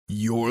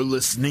You're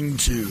listening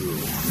to the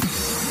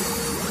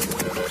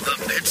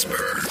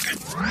Pittsburgh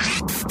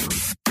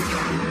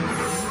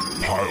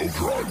Pile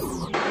Driver.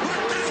 What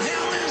the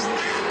hell is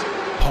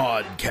that?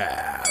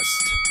 Podcast.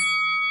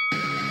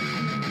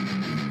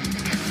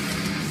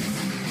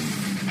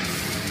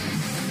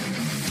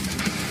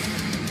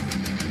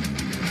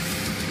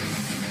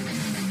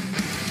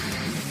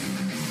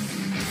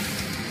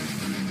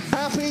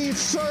 Happy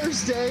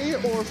Thursday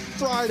or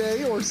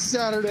Friday or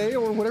Saturday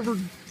or whatever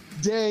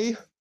day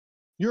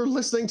you're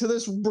listening to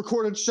this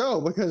recorded show,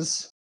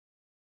 because,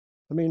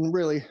 I mean,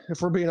 really,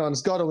 if we're being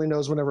honest, God only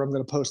knows whenever I'm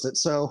going to post it.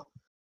 So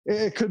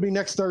it could be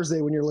next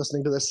Thursday when you're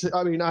listening to this.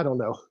 I mean, I don't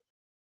know.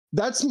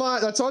 That's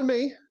on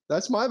me.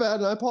 That's my bad,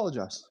 and I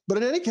apologize. But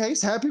in any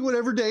case, happy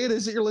whatever day it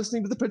is that you're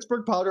listening to the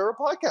Pittsburgh Pile Driver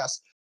podcast.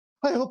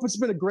 I hope it's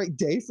been a great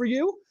day for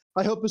you.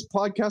 I hope this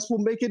podcast will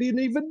make it an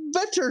even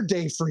better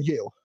day for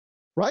you.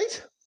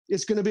 Right?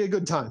 It's going to be a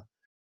good time.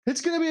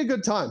 It's going to be a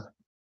good time.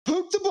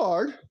 Pook the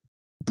Bard,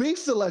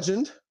 Beef the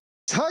Legend,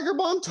 Tiger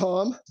Bomb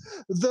Tom,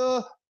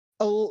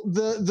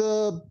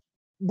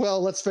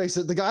 well, let's face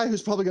it, the guy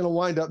who's probably going to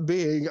wind up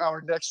being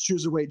our next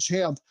Cruiserweight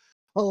champ,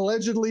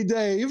 allegedly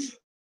Dave,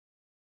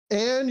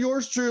 and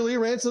yours truly,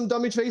 Ransom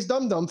Dummy Face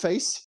Dum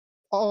Face.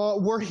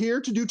 We're here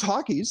to do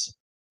talkies,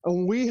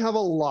 and we have a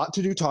lot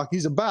to do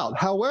talkies about.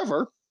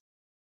 However,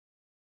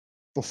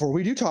 before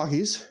we do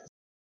talkies,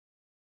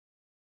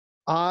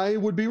 I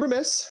would be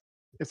remiss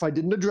if I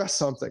didn't address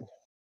something.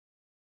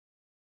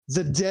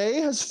 The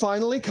day has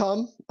finally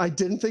come. I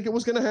didn't think it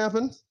was going to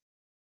happen,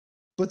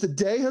 but the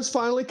day has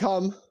finally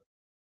come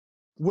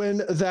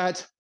when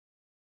that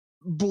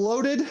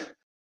bloated,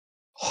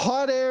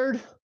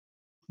 hot-aired,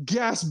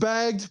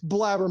 gas-bagged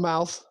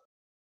blabbermouth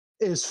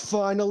is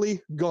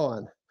finally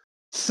gone.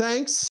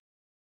 Thanks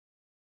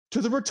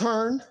to the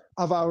return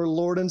of our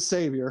Lord and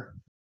Savior,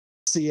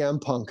 CM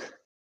Punk.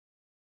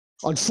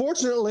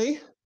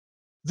 Unfortunately,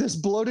 this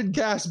bloated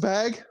gas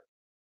bag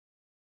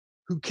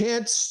who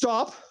can't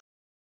stop,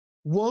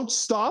 won't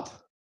stop,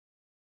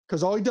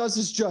 because all he does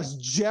is just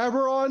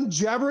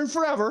jabbering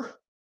forever,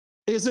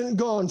 isn't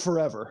gone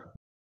forever.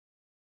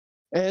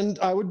 And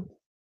I would,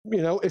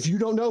 if you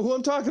don't know who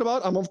I'm talking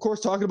about, I'm of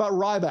course talking about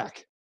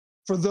Ryback.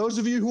 For those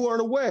of you who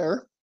aren't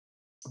aware,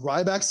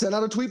 Ryback sent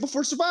out a tweet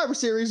before Survivor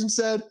Series and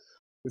said,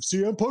 if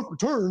CM Punk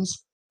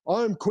returns,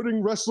 I'm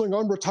quitting wrestling,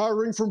 I'm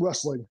retiring from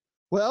wrestling.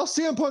 Well,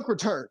 CM Punk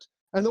returned.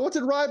 And then what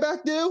did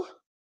Ryback do?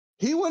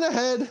 He went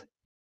ahead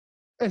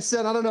and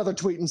sent out another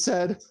tweet and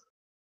said,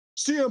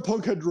 CM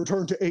Punk had to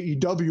return to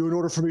AEW in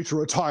order for me to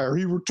retire.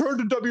 He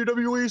returned to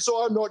WWE,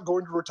 so I'm not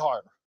going to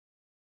retire.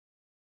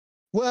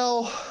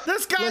 Well,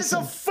 This guy's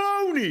a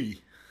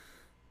phony.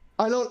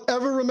 I don't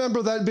ever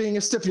remember that being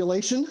a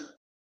stipulation.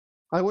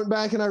 I went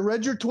back and I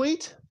read your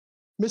tweet,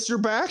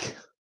 Mr. Back.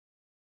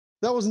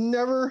 That was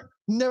never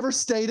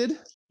stated.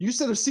 You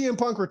said if CM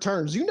Punk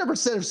returns. You never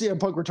said if CM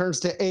Punk returns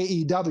to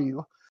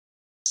AEW.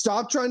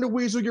 Stop trying to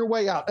weasel your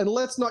way out. And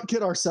let's not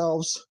kid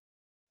ourselves.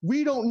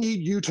 We don't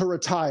need you to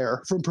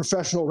retire from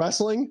professional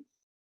wrestling.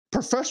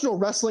 Professional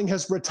wrestling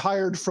has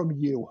retired from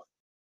you.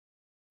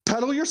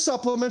 Peddle your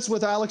supplements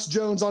with Alex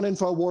Jones on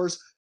InfoWars.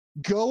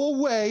 Go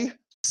away.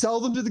 Sell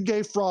them to the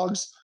gay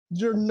frogs.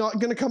 You're not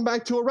going to come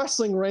back to a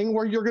wrestling ring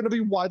where you're going to be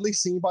widely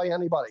seen by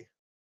anybody.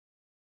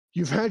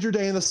 You've had your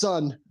day in the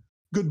sun.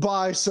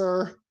 Goodbye,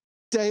 sir.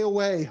 Stay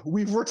away.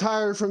 We've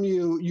retired from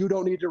you. You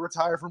don't need to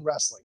retire from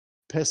wrestling.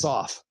 Piss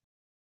off.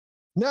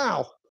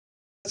 Now,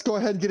 let's go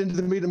ahead and get into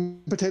the meat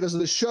and potatoes of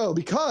this show,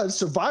 because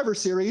Survivor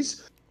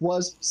Series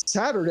was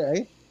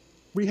Saturday.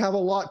 We have a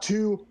lot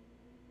to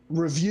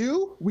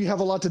review. We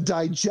have a lot to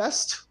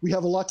digest. We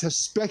have a lot to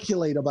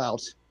speculate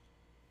about.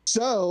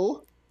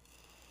 So,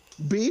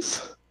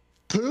 Beef,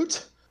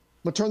 Poot,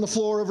 I'm going to turn the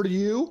floor over to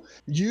you.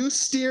 You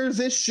steer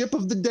this ship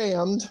of the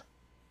damned,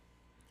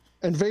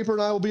 and Vapor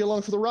and I will be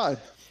along for the ride.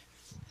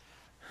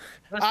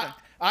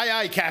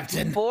 Aye,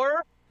 Captain.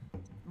 Before,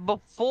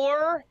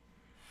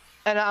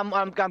 and I'm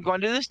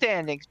going to do the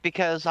standings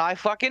because I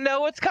fucking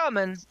know what's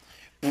coming.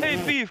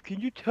 Hey Beef, can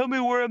you tell me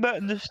where I'm at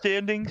in the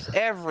standings?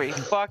 Everybody.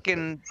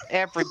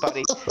 Hey,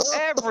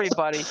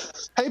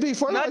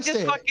 Beef, where Not do I just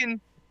stand? fucking,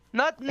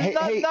 not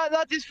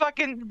just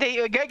fucking. Go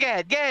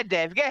ahead,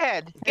 Dave. Go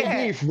ahead.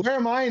 Beef, where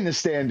am I in the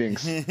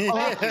standings? Thank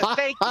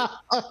you.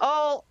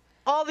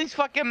 All these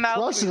fucking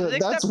mouths, Russian,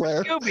 except that's for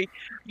where. Scooby.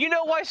 You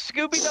know why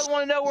Scooby doesn't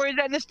want to know where he's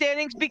at in the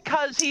standings?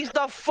 Because he's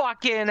the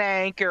fucking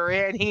anchor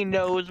and he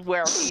knows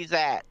where he's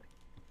at.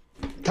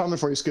 Coming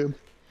for you, Scoob.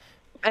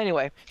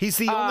 Anyway, He's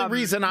the only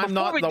reason I'm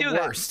not the do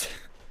that- worst.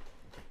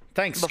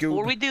 Thanks,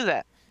 before Scoob. we do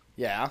that,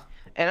 Yeah.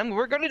 and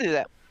we're going to do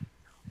that,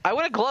 I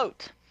want to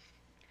gloat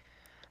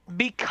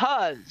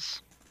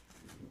because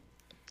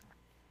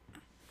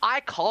I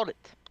called it.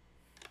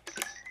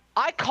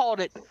 I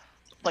called it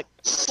like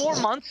 4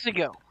 months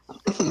ago.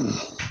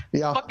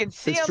 Yeah, Fucking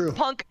it's true. CM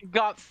Punk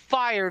got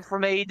fired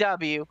from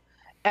AEW,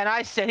 and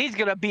I said he's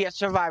gonna be at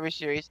Survivor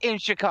Series in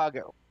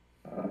Chicago.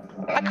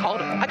 I called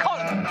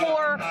it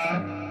before.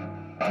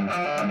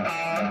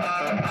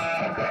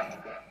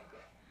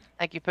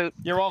 Thank you, Poot.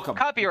 You're welcome.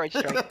 Copyright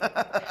strike.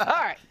 All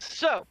right,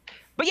 So,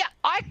 but yeah,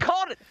 I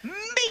called it.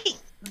 Me,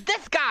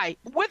 this guy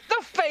with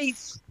the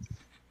face.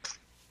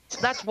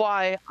 That's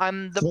why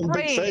I'm the One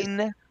big face.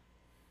 brain.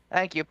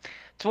 Thank you.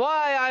 It's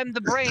why I'm the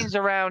brains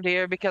around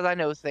here, because I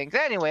know things.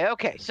 Anyway,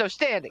 okay, so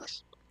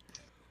standings.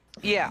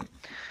 Yeah.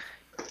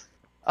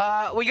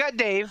 We got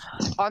Dave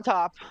on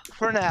top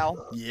for now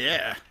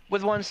Yeah.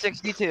 with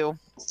 162.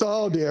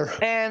 Oh dear.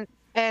 And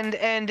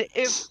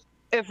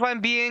if I'm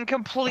being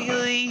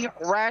completely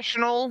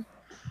rational,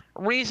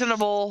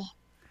 reasonable,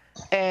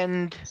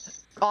 and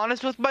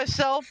honest with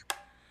myself,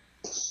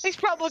 he's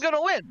probably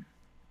gonna win.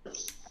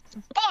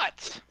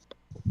 But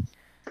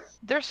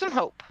there's some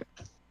hope.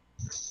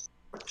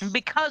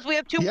 Because we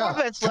have two more Yeah,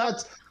 events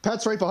left.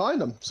 Pat's right behind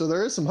him, so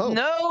there is some hope.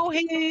 No,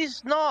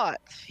 he's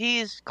not.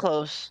 He's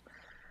close.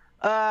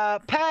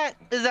 Pat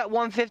is at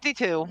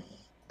 152.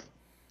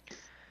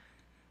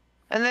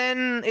 And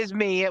then is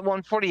me at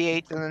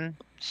 148, and then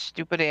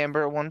stupid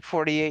Amber at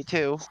 148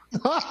 too.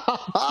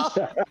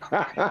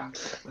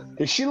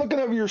 Is she looking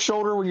over your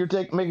shoulder when you're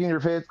making your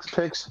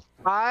picks?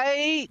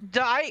 I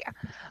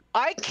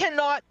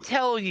cannot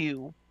tell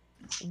you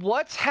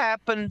what's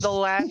happened the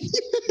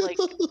last like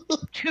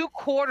 2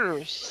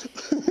 quarters.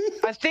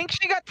 I think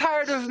she got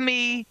tired of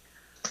me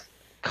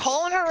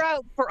calling her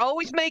out for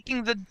always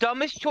making the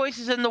dumbest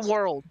choices in the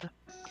world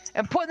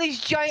and putting these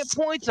giant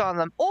points on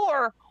them,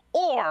 or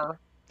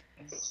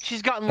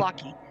she's gotten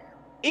lucky.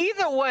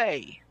 Either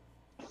way,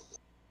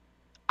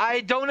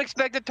 I don't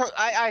expect it to.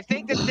 I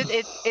think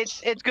that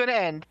it's going to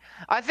end.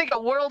 I think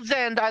at World's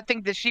End, I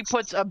think that she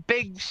puts a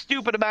big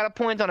stupid amount of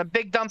points on a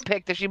big dumb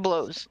pick that she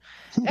blows.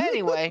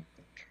 Anyway,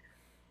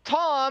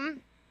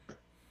 Tom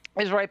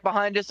is right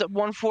behind us at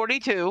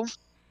 142.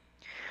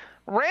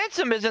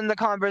 Ransom is in the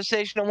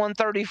conversation at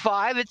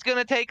 135. It's going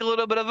to take a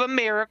little bit of a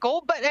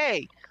miracle, but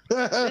hey,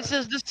 this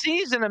is the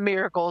season of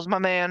miracles, my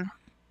man.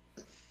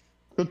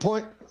 Good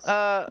point.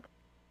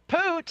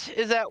 Poot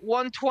is at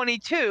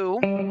 122.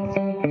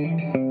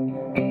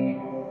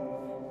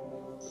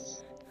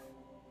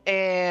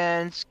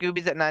 And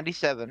Scooby's at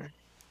 97.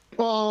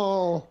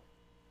 Oh.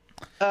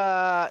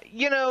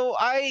 You know,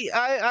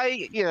 yeah.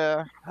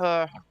 You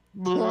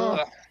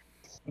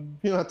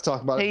don't have to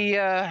talk about it. He,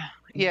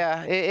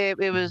 yeah,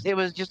 it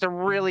was just a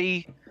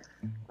really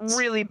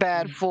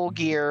bad full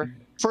gear.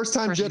 First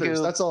time for jitters.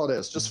 Scoob. That's all it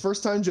is. Just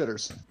first time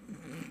jitters.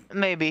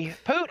 Maybe.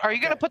 Poot, are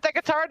you gonna put that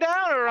guitar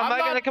down, or am I'm I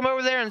not- gonna come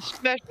over there and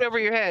smash it over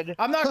your head?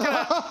 I'm not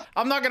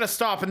gonna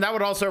stop, and that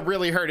would also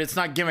really hurt. It's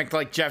not gimmicked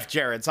like Jeff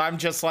Jarrett's. I'm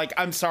just like,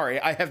 I'm sorry.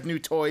 I have new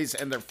toys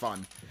and they're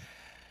fun.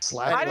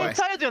 Slag. I Anyway. didn't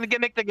tell you I was gonna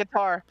gimmick the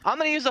guitar. I'm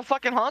gonna use a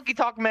fucking honky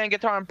tonk man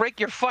guitar and break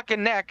your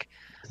fucking neck.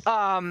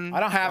 I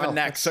don't have Oh. a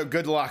neck, so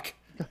good luck.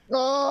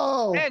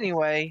 Oh.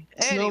 Anyway,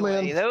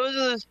 Snowman.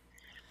 those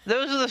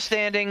are the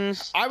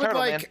standings. I would Turtle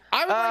like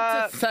Man.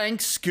 to thank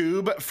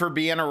Scoob for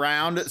being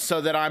around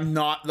so that I'm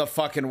not the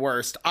fucking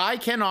worst. I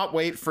cannot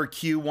wait for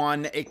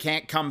Q1. It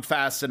can't come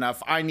fast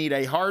enough. I need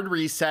a hard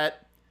reset.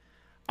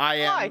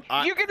 Why?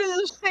 You're gonna do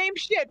the same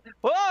shit.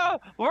 Oh,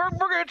 we're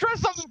gonna try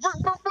something. We're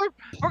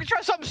gonna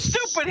try something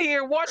stupid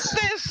here. Watch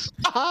this.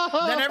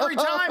 then every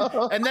time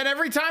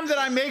that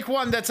I make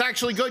one that's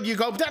actually good, you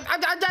go,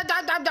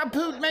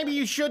 Poot, maybe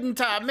you shouldn't.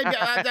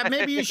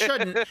 Maybe you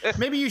shouldn't.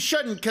 Maybe you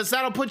shouldn't, because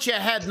that'll put you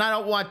ahead, and I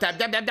don't want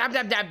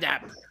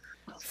that.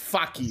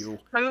 Fuck you.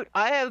 Poot,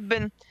 I have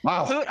been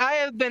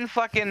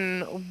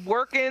fucking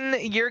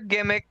working your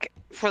gimmick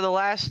for the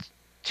last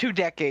 2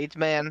 decades,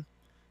 man.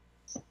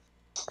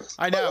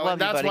 I know, Love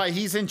and you, that's buddy. why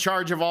he's in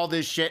charge of all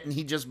this shit, and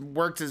he just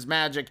works his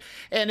magic.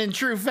 And in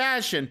true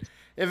fashion,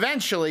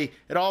 eventually,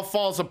 it all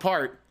falls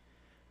apart.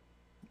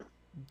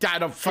 I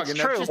don't fucking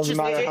know. true. Just, Doesn't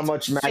matter how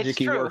much magic it's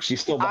he true. works,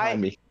 he's still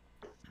behind me.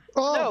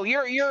 Oh. No,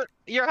 you're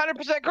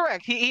 100%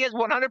 correct. He is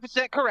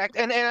 100% correct.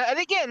 And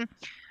again,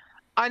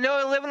 I know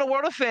I live in a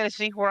world of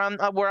fantasy where I'm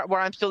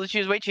still the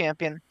Chooseway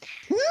champion,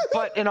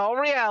 but in all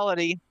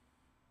reality,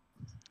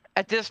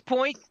 at this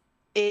point,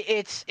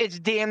 it's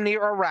damn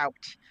near a rout.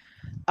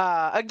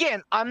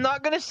 Again, I'm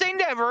not gonna say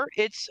never.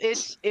 It's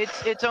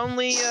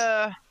only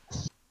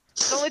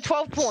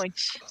 12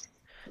 points,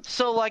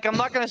 so like I'm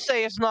not gonna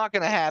say it's not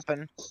gonna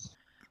happen,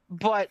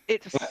 but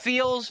it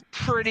feels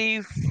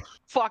pretty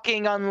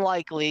fucking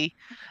unlikely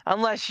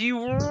unless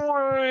you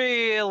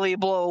really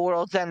blow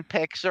World's End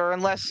picks, or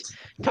unless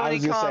I Tony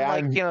was gonna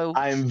Khan say,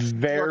 I'm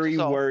very works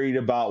all. worried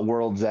about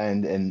World's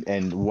End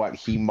and what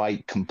he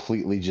might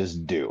completely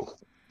just do,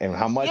 and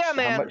how much Yeah,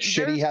 man,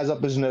 shit he has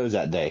up his nose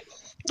that day.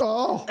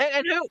 Oh.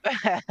 And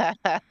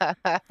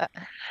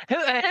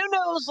who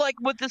knows, like,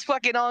 with this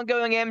fucking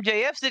ongoing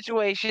MJF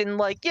situation,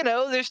 like, you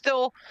know, there's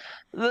still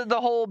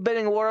the whole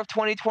bidding war of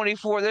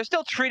 2024. They're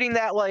still treating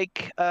that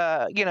like,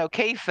 you know,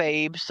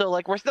 kayfabe. So,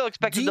 like, we're still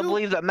expected to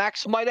believe that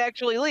Max might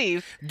actually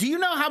leave. Do you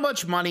know how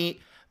much money?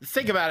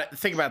 Think about it.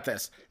 Think about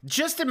this.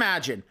 Just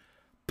imagine,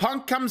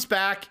 Punk comes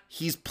back.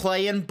 He's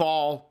playing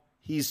ball.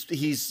 He's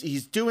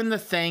doing the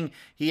thing.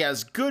 He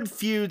has good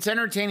feuds,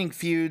 entertaining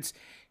feuds.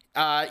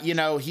 You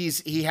know,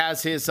 he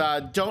has his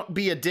don't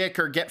be a dick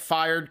or get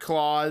fired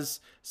clause,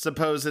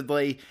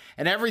 supposedly,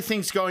 and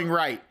everything's going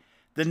right.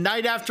 The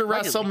night after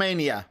Regularly.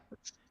 WrestleMania,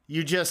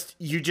 you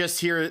just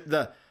hear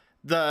the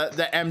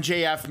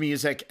MJF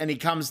music, and he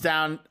comes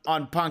down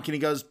on Punk and he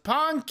goes,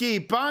 Punky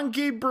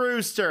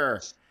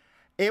Brewster.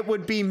 It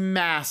would be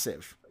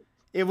massive.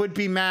 It would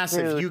be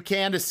massive. Dude. You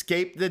can't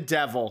escape the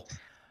devil.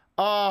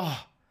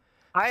 Oh,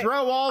 I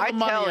throw all the I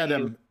money tell at you.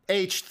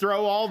 him.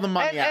 Throw all the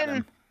money at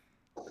him.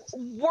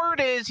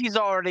 Word is he's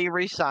already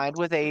re-signed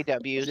with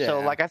AEW, so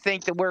Yeah. like I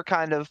think that we're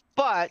kind of,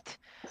 but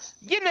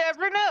you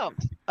never know.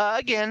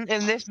 Again,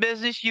 in this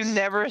business, you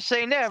never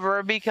say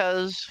never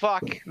because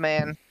fuck,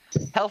 man,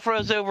 hell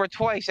froze over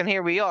twice, and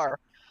here we are.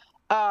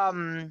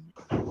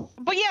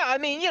 But yeah, I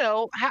mean,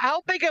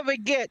 how big of a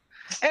get,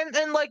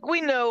 and like we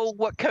know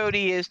what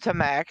Cody is to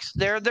Max.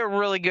 They're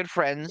really good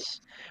friends.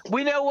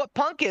 We know what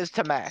Punk is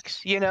to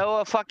Max.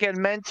 A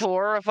fucking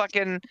mentor, a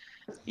fucking,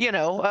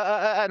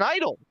 an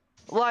idol.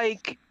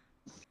 Like,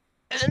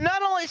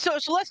 not only so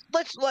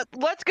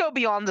let's go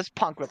beyond this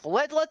Punk ripple.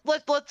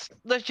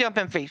 Let's jump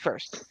in feet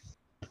first.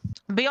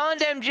 Beyond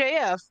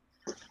MJF,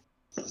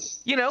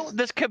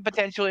 this could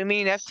potentially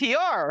mean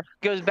FTR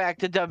goes back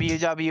to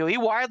WWE,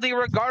 widely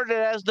regarded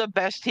as the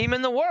best team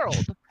in the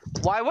world.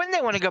 Why wouldn't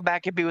they want to go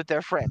back and be with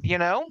their friend?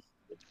 Can I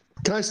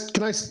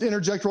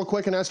interject real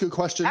quick and ask you a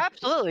question?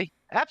 Absolutely.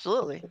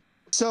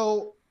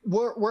 So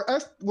was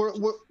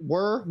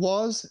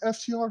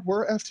FTR?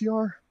 Were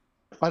FTR?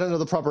 I don't know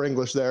the proper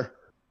English there.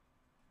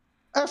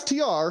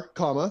 FTR,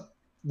 comma,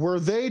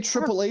 were they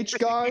Triple H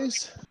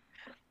guys?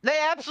 They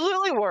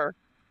absolutely were.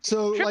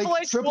 So Triple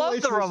H Triple loved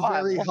H the was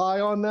very revival.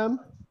 high on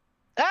them.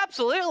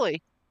 Absolutely.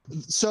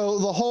 So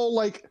the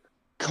whole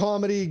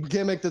comedy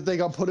gimmick that they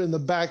got put in the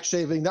back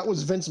shaving, that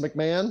was Vince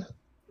McMahon.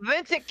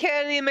 Vincent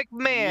Kennedy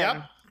McMahon.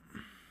 Yep.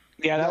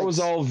 Yeah, that was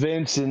Nice. all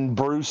Vince and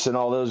Bruce and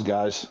all those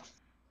guys.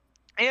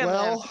 Yeah, man.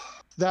 Well,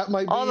 that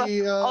might all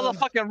be the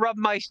fucking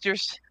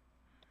Rubmeisters.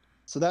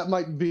 so that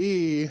might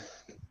be.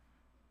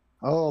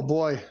 Oh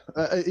boy,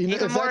 Even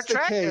if more that's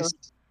attractive. the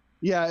case,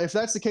 yeah, if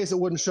that's the case, it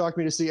wouldn't shock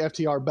me to see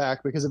FTR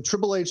back because if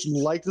Triple H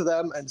liked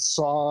them and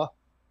saw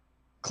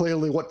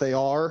clearly what they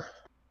are,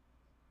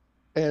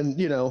 and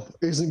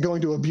isn't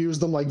going to abuse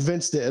them like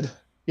Vince did,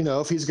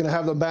 if he's going to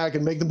have them back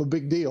and make them a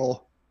big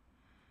deal,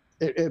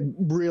 it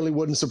really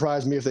wouldn't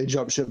surprise me if they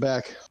jump ship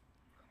back.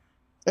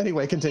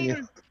 Anyway,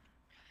 continue.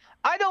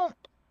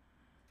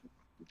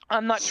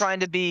 I'm not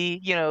trying to be,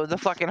 the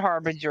fucking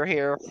harbinger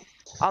here.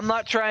 I'm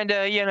not trying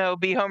to,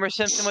 be Homer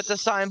Simpson with the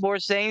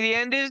signboard saying the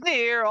end is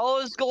near, all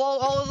is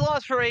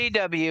lost for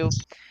AEW.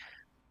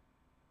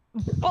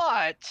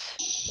 But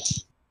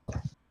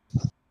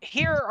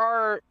here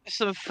are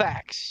some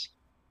facts.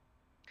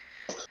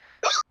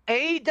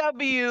 AEW's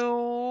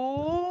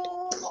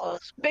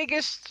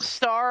biggest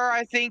star,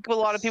 I think a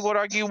lot of people would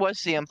argue, was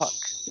CM Punk.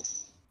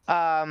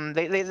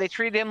 They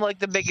treated him like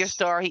the biggest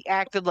star. He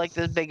acted like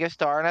the biggest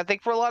star, and I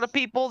think for a lot of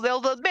people,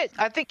 they'll admit.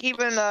 I think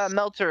even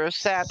Meltzer or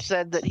Sapp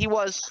said that he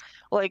was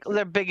like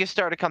their biggest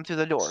star to come through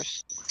the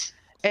doors.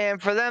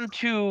 And for them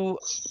to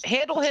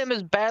handle him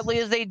as badly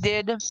as they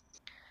did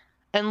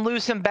and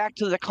lose him back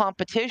to the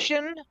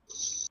competition,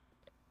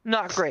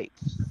 not great.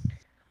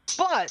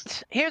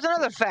 But here's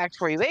another fact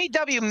for you: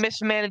 AEW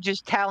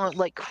mismanages talent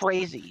like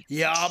crazy.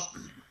 Yup.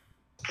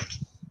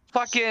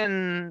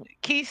 Fucking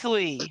Keith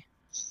Lee.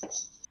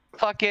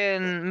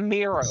 Fucking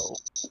Miro.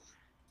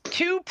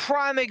 Two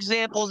prime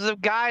examples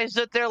of guys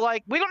that they're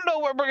like, we don't know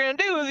what we're going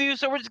to do with you,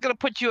 so we're just going to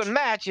put you in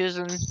matches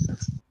and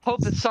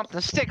hope that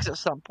something sticks at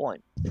some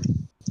point.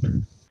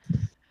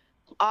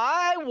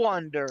 I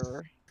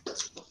wonder,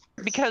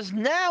 because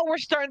now we're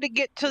starting to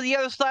get to the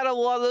other side of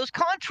a lot of those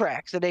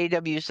contracts that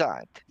AEW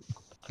signed.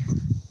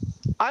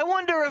 I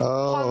wonder if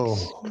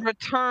Punk's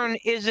return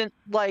isn't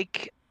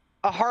like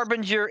a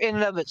harbinger in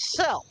and of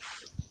itself.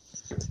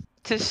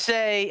 To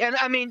say, and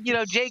I mean,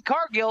 Jade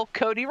Cargill,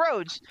 Cody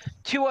Rhodes,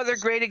 two other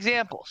great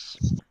examples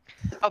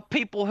of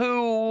people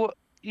who,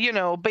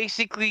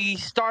 basically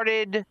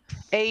started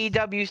with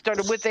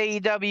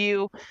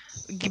AEW,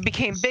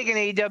 became big in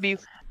AEW,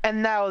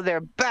 and now they're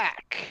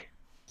back.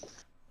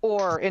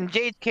 Or in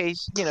Jade's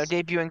case,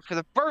 debuting for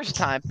the first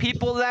time.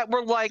 People that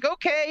were like,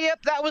 okay, yep,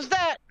 that was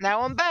that.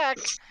 Now I'm back.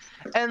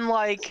 And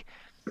like,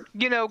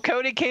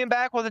 Cody came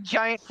back with a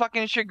giant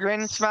fucking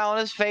chagrin smile on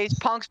his face.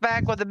 Punk's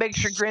back with a big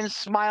chagrin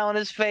smile on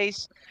his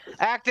face,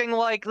 acting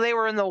like they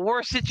were in the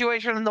worst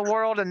situation in the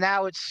world, and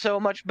now it's so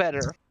much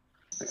better.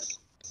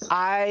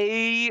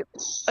 I'm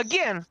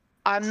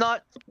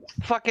not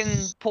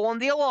fucking pulling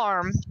the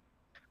alarm.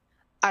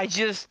 I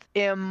just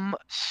am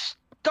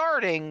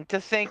starting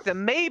to think that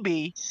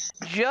maybe,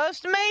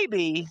 just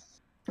maybe,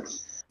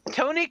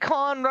 Tony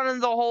Khan running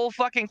the whole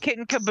fucking kit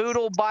and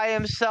caboodle by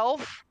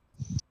himself,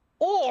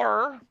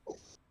 or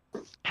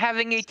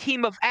having a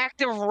team of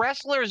active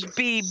wrestlers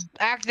be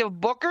active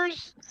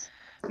bookers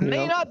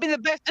may not be the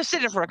best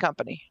decision for a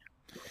company.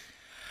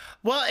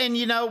 Well, and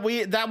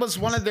that was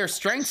one of their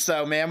strengths,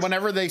 though, man.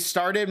 Whenever they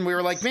started, and we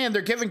were like, man,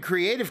 they're giving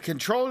creative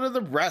control to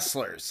the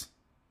wrestlers.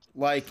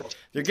 Like,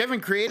 they're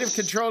giving creative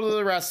control to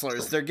the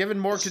wrestlers. They're giving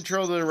more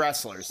control to the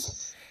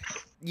wrestlers.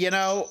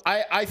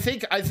 I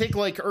think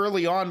like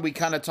early on we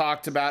kind of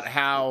talked about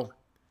how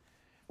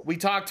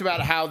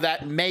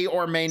that may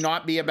or may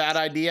not be a bad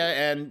idea,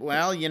 and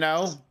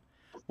well,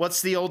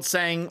 what's the old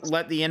saying?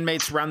 Let the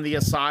inmates run the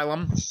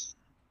asylum.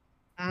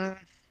 Well,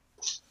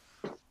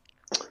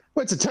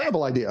 it's a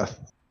terrible idea.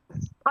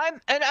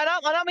 I'm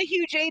a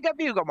huge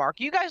AEW go,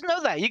 Mark. You guys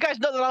know that. You guys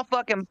know that I'll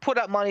fucking put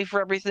up money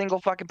for every single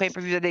fucking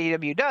pay-per-view that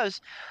AEW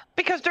does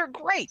because they're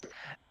great.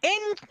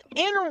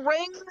 In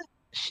ring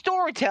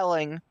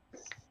storytelling,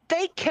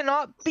 they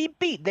cannot be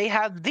beat. They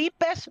have the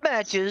best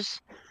matches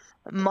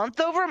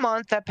month over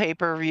month at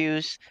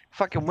pay-per-views,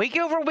 fucking week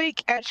over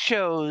week at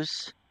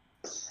shows,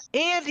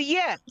 and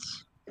yet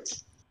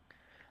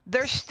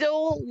they're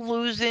still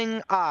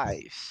losing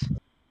eyes.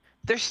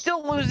 They're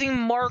still losing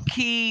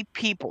marquee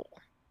people.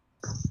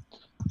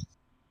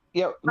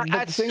 Yeah, but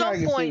At the thing I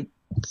some can point,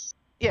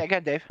 yeah, go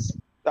ahead, Dave.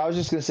 I was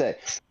just gonna say,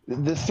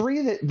 the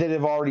three that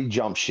have already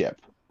jumped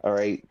ship. All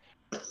right,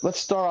 let's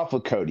start off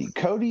with Cody.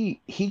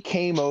 Cody, he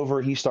came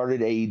over, he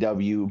started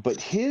AEW, but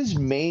his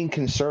main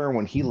concern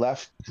when he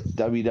left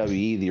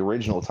WWE the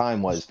original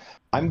time was,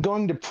 I'm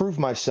going to prove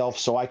myself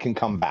so I can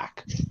come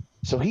back.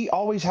 So he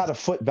always had a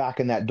foot back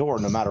in that door,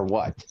 no matter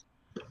what.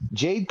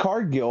 Jade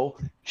Cargill,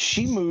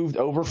 she moved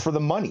over for the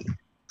money.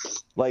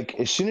 Like,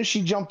 as soon as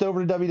she jumped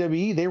over to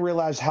WWE, they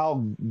realized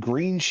how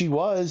green she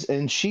was,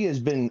 and she has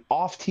been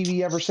off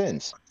TV ever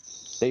since.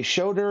 They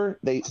showed her,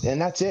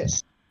 and that's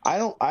it. I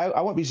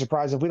wouldn't be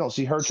surprised if we don't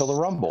see her till the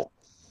Rumble,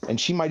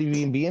 and she might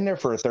even be in there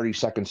for a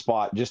 30-second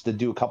spot just to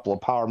do a couple of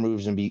power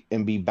moves and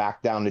be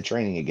back down to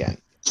training again.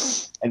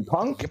 And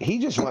Punk, he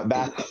just went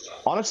back.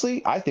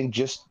 Honestly, I think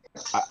just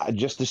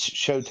to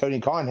show Tony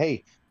Khan,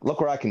 hey,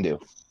 look what I can do.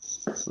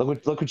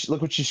 Look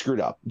what you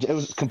screwed up. It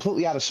was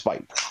completely out of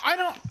spite. I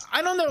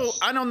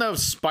don't know if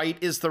spite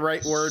is the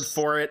right word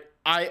for it.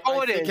 I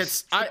think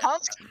is.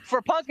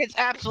 For Punk, it's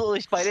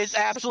absolutely spite. It's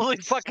absolutely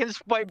fucking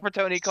spite for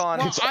Tony Khan.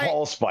 Well, It's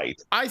all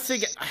spite. I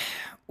think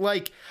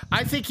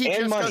he And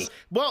just money. goes,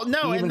 well,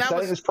 no, He even and that said it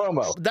was in his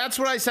promo. That's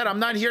what I said. I'm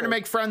not here to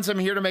make friends. I'm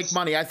here to make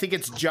money. I think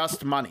it's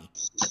just money.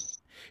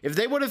 If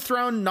they would have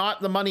thrown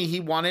not the money he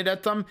wanted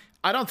at them,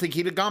 I don't think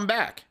he'd have gone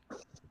back.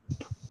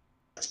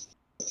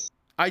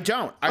 I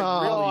don't. I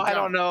really don't. I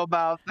don't know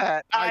about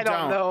that. I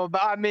don't know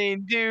about. I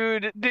mean,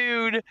 dude,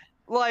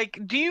 like,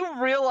 do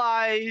you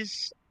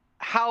realize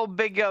how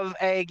big of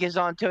egg is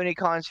on Tony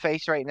Khan's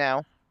face right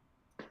now?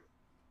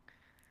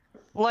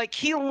 Like,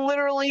 he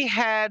literally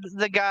had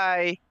the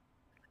guy,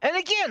 and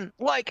again,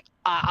 like,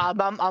 I'm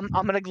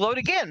gonna gloat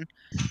again.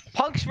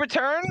 Punk's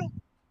return,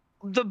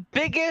 the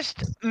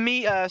biggest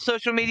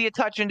social media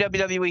touch in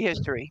WWE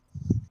history.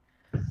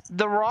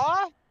 The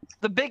Raw,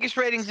 the biggest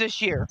ratings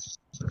this year.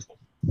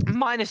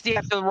 Minus the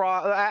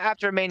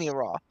after Mania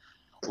Raw.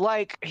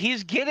 Like,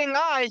 he's getting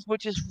eyes,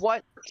 which is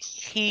what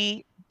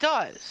he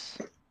does.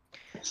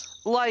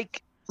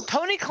 Like,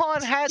 Tony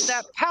Khan had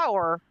that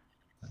power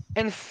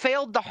and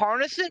failed to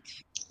harness it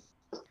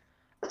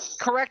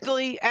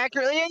correctly,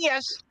 accurately. And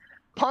yes,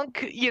 Punk,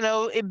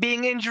 it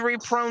being injury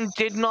prone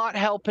did not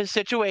help his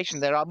situation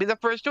there. I'll be the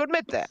first to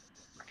admit that.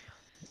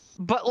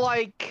 But,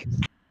 like,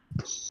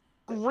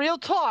 real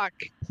talk,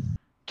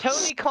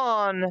 Tony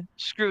Khan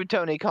screwed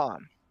Tony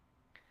Khan.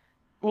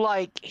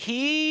 Like,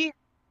 he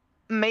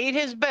made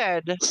his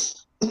bed,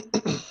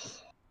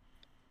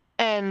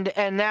 and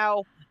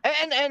now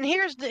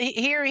here's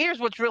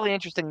what's really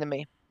interesting to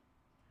me.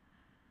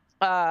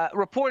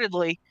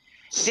 Reportedly,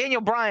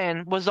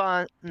 Brian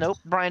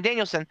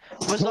Danielson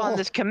was on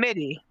this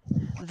committee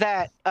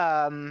that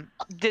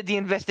did the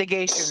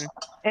investigation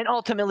and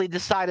ultimately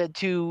decided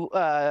to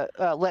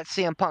let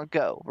CM Punk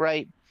go.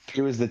 Right?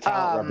 He was the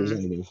talent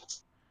representative.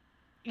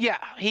 Yeah,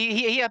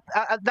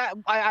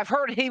 I've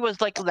heard he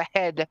was like the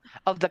head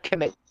of the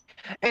committee,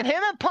 and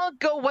him and Punk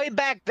go way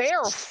back. They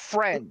are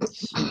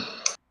friends,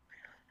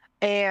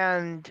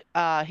 and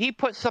he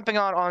put something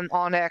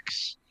on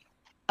X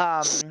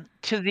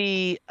to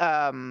the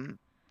I'm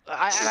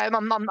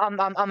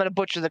gonna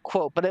butcher the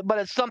quote, but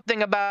it's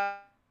something about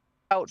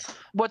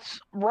what's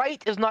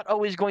right is not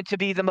always going to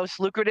be the most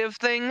lucrative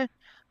thing,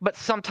 but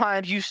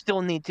sometimes you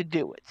still need to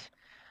do it.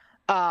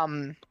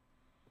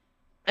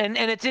 And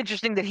it's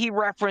interesting that he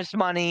referenced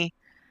money,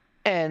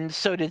 and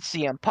so did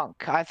CM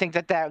Punk. I think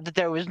that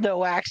there was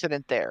no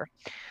accident there.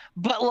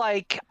 But,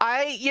 like,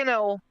 I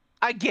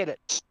get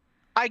it.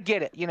 I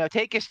get it.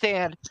 Take a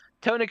stand.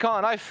 Tony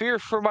Khan, I fear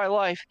for my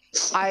life.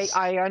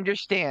 I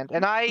understand.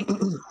 And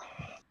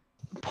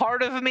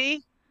part of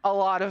me, a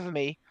lot of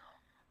me,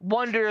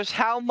 wonders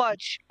how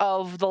much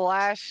of the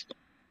last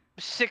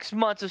 6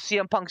 months of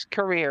CM Punk's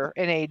career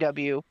in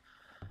AEW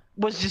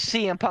was just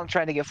CM Punk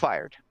trying to get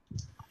fired.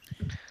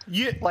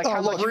 Yeah, like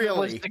how much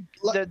really? was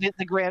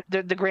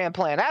the grand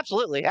plan?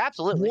 Absolutely.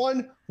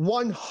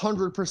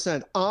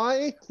 100%.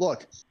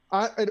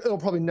 It'll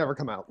probably never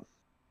come out.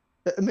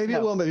 Maybe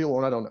it will, maybe it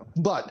won't. I don't know.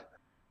 But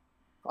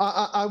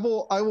I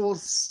will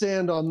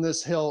stand on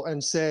this hill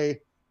and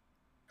say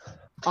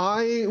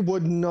I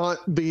would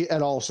not be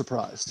at all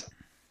surprised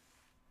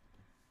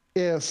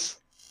if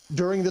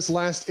during this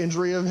last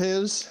injury of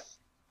his,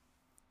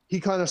 he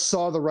kind of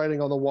saw the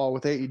writing on the wall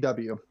with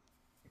AEW.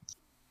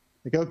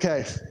 Like,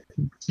 okay,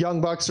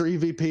 Young Bucks are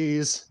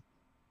EVPs.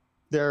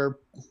 They're,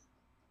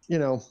 you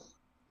know,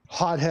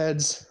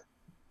 hotheads.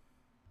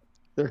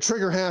 They're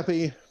trigger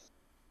happy.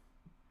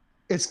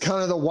 It's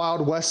kind of the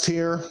Wild West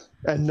here,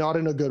 and not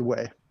in a good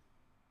way.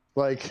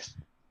 Like,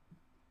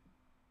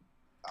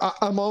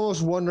 I'm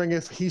almost wondering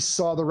if he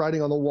saw the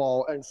writing on the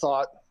wall and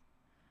thought,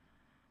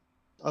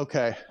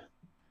 okay,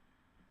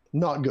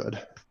 not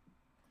good.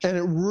 And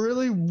it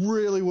really,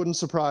 really wouldn't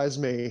surprise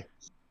me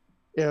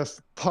if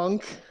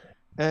Punk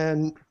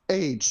and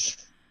H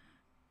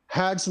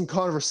had some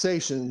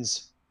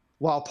conversations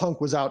while Punk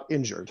was out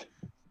injured.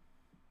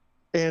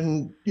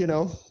 And, you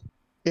know,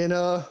 in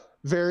a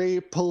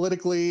very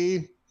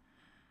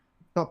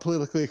not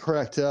politically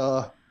correct,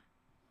 a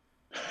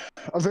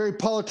very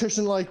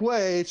politician-like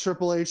way,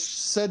 Triple H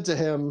said to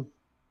him,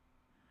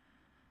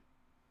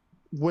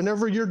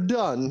 whenever you're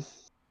done,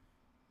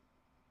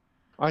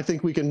 I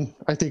think we can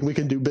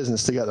do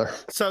business together.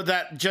 So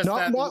that just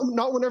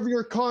not whenever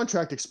your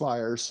contract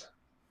expires,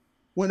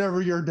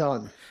 whenever you're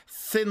done.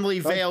 thinly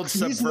veiled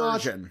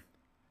subversion.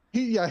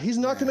 He's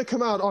not going to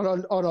come out on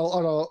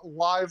a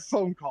live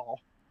phone call,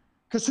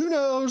 because who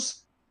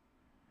knows?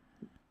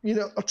 You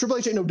know, Triple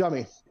H ain't no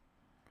dummy.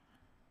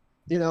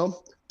 You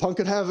know, Punk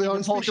could have it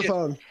on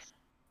speakerphone.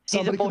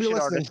 Somebody could be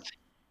listening. Artist.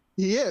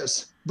 He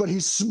is, but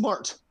he's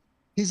smart.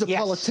 He's a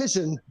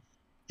politician.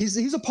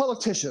 He's a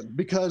politician,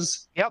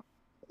 because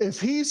if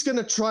he's going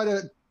to try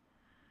to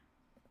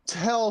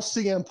tell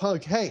CM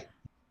Punk, hey,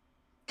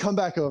 come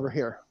back over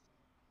here,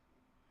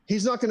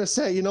 he's not going to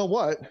say, you know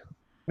what,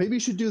 maybe you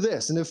should do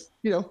this. And if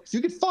you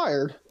get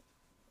fired,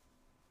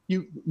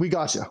 we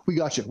got you,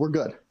 we're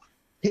good.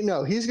 He's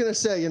going to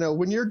say, you know,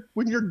 when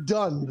you're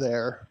done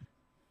there,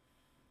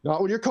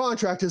 not when your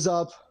contract is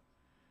up,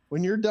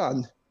 when you're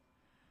done,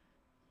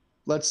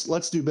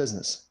 let's do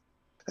business.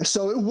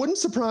 So it wouldn't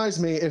surprise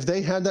me if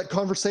they had that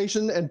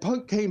conversation and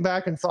Punk came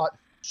back and thought,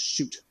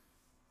 shoot,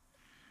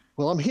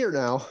 well, I'm here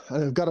now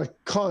and I've got a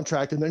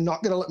contract and they're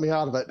not going to let me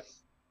out of it.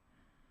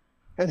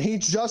 And he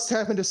just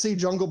happened to see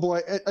Jungle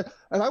Boy.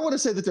 And I want to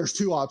say that there's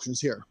two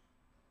options here.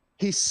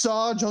 He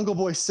saw Jungle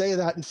Boy say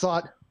that and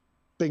thought,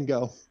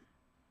 bingo,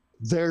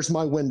 there's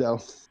my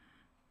window.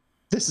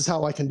 This is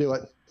how I can do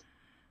it.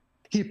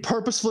 He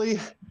purposefully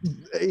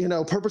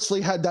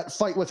had that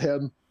fight with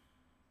him,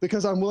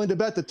 because I'm willing to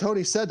bet that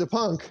Tony said to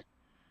Punk,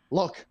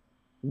 look,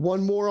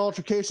 one more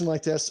altercation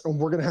like this and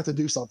we're going to have to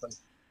do something.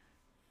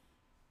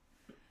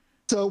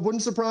 So it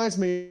wouldn't surprise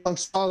me if Punk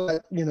saw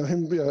that, you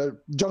know,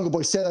 Jungle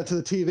Boy said that to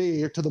the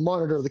TV or to the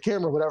monitor or the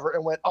camera or whatever,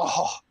 and went,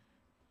 oh,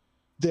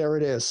 there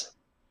it is.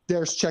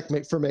 There's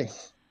checkmate for me.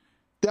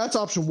 That's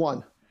option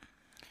one.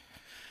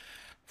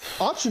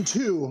 Option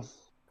two,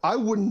 I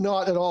would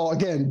not at all,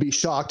 again, be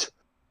shocked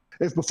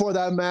if before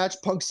that match,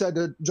 Punk said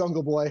to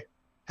Jungle Boy,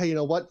 hey, you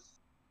know what?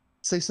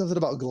 Say something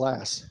about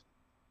glass.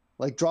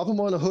 Like, drop him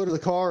on the hood of the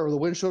car or the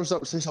windshield or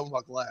something. Say something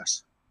about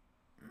glass.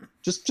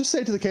 Just say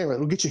it to the camera.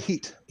 It'll get you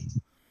heat.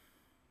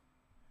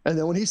 And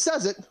then when he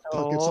says it,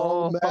 Punk gets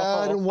all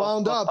mad and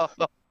wound up.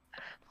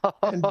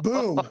 And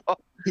boom,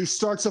 he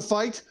starts a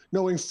fight,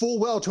 knowing full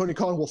well Tony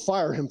Khan will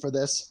fire him for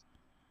this.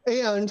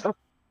 And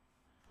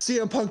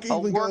CM Punk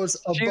even goes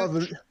above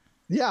and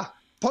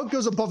Punk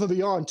goes above and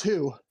beyond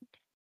too,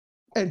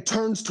 and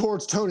turns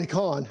towards Tony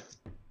Khan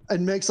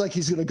and makes like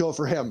he's going to go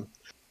for him,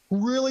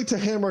 really to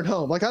hammer it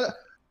home. Like,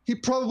 he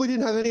probably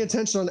didn't have any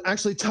intention on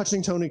actually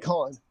touching Tony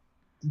Khan,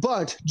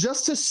 but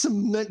just to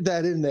cement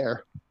that in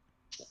there,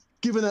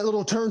 giving that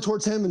little turn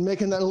towards him and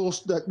making that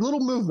little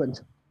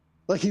movement,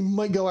 like he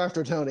might go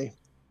after Tony,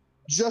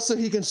 just so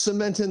he can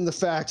cement in the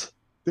fact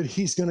that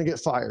he's going to get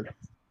fired.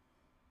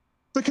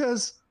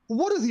 Because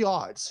what are the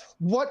odds?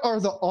 What are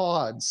the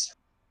odds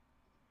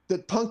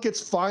that Punk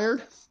gets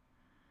fired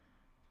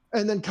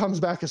and then comes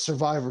back as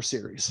Survivor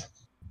Series?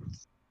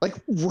 Like,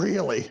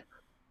 really?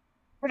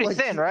 Pretty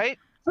thin, right?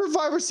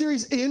 Survivor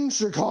Series in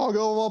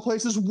Chicago, of all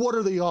places. What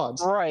are the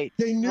odds? Right.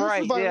 They knew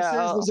Survivor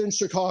Series was in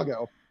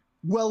Chicago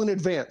well in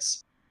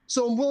advance.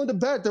 So I'm willing to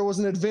bet there was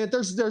an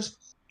advance. There's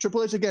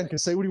Triple H, again, can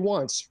say what he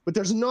wants, but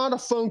there's not a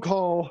phone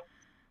call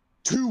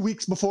 2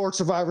 weeks before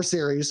Survivor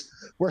Series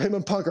where him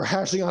and Punk are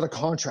hashing out a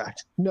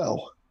contract.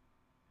 No.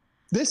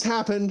 This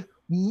happened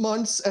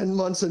months and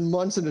months and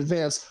months in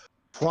advance,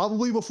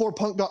 probably before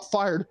Punk got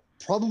fired,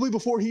 probably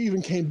before he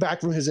even came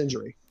back from his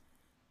injury.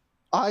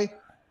 I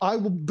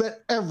will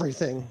bet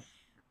everything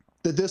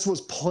that this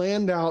was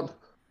planned out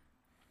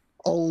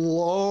a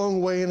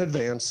long way in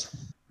advance.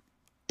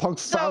 Punk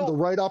found the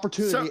right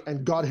opportunity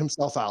and got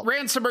himself out.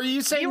 Ransom, are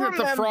you saying that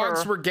the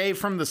frogs were gay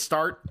from the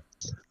start?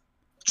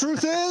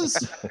 Truth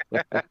is,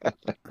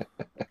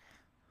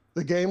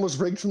 the game was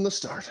rigged from the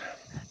start.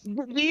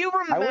 Do you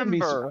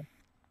remember?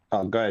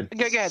 Oh, go ahead.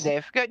 Go ahead,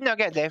 Dave. Go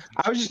ahead, Dave.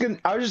 I was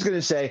just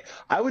gonna say,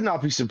 I would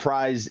not be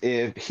surprised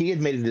if he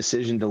had made a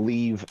decision to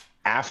leave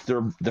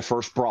after the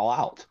first brawl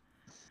out.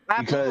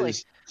 Absolutely.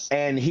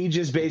 And he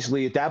just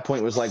basically at that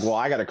point was like, well,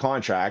 I got a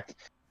contract.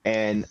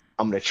 and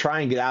I'm going to try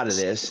and get out of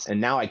this. And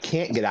now I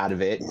can't get out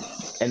of it.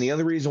 And the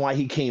other reason why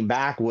he came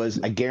back was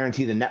I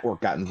guarantee the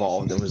network got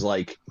involved and was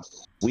like,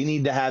 we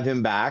need to have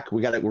him back.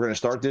 We're going to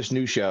start this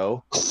new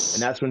show.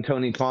 And that's when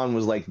Tony Khan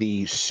was like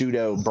the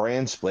pseudo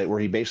brand split, where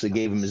he basically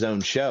gave him his own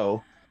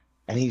show.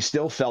 And he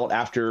still felt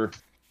after,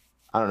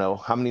 I don't know,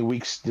 how many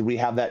weeks did we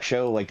have that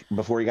show? Like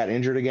before he got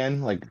injured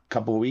again, like a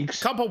couple of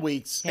weeks. Couple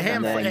weeks, a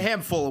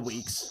handful of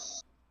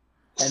weeks.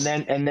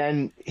 And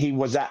then he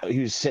was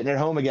sitting at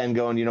home again,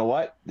 going, you know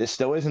what? This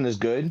still isn't as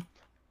good.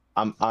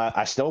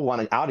 I still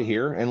want out of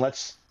here, and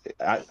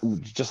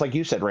just like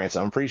you said,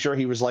 Ransom. I'm pretty sure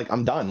he was like,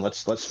 I'm done.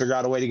 Let's figure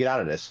out a way to get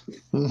out of this.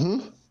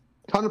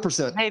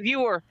 100%. Dave,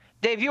 you were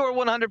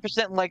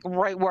 100% like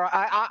right where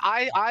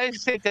I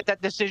think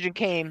that decision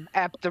came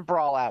after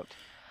Brawl Out.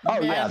 Oh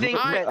yeah, I think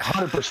that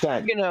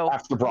 100%. You know,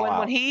 after Brawl Out.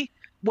 when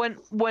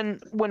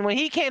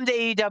he came to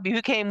AEW,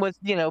 he came with,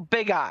 you know,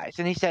 big eyes,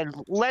 and he said,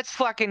 "Let's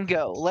fucking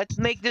go. Let's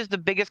make this the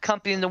biggest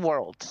company in the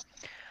world."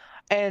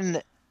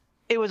 And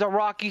it was a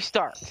rocky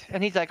start.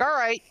 And he's like, "All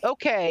right,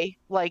 okay,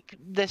 like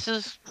this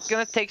is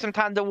gonna take some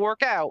time to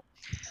work out."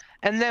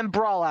 And then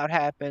Brawl Out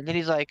happened, and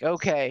he's like,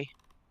 "Okay,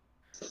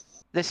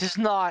 this is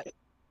not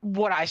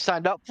what I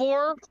signed up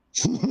for."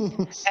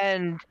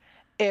 And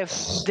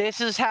if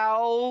this is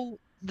how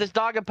this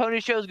dog and pony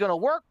show is gonna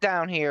work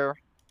down here,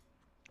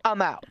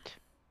 I'm out.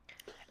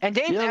 And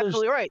Dave's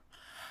absolutely right.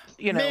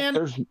 You know,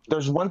 Man.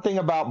 There's one thing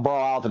about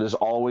Brawl Out that has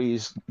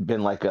always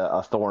been like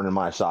a thorn in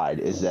my side,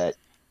 is that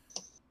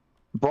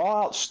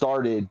Brawl Out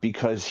started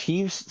because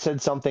he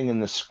said something in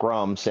the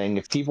scrum saying,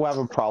 if people have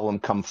a problem,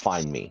 come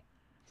find me.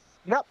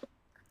 Yep.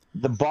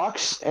 The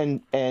Bucks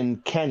and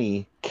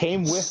Kenny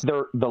came with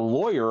the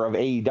lawyer of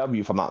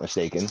AEW, if I'm not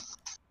mistaken,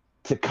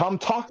 to come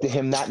talk to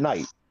him that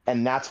night.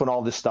 And that's when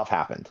all this stuff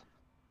happened.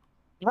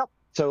 Yep.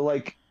 So,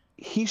 like,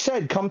 he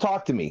said, come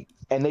talk to me.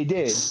 And they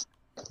did.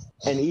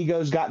 And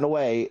egos got in the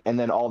way, and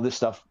then all this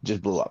stuff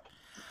just blew up.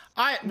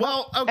 Go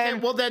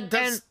ahead.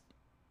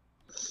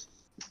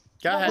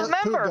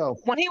 Remember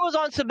when he was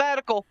on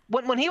sabbatical,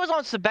 when he was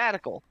on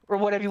sabbatical, or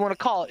whatever you want to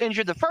call it,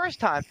 injured the first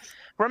time,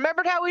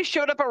 remembered how he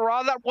showed up at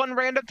Raw that one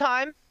random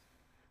time?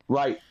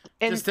 Right.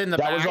 And, Just in the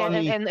That back. was on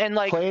and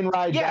like plane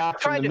ride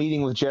back from the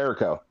meeting with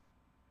Jericho.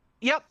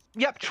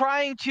 Yep,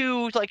 trying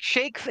to like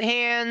shake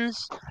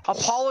hands,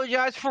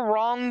 apologize for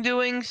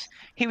wrongdoings.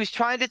 He was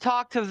trying to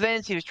talk to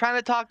Vince. He was trying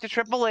to talk to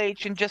Triple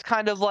H, and just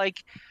kind of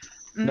like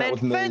meant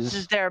Vince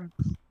is there.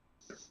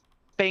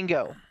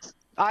 Bingo.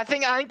 I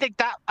think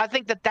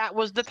that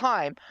was the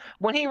time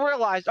when he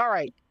realized, all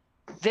right,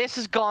 this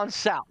has gone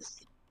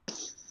south.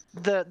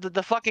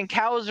 The fucking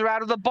cows are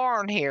out of the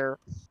barn here.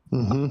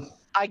 Mm-hmm.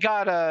 I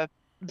gotta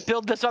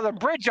build this other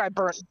bridge I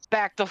burnt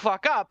back the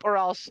fuck up, or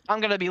else I'm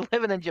gonna be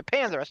living in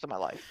Japan the rest of my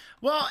life.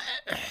 Well,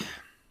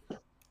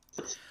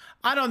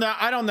 I don't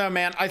know,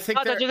 man. I think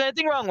Not that there's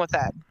anything wrong with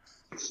that.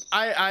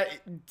 I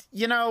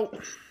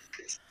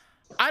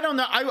don't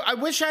know. I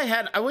wish I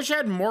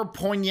had more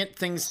poignant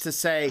things to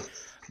say,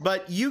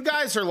 but you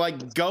guys are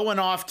like going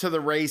off to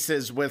the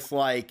races with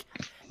like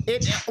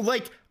it.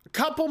 Like a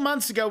couple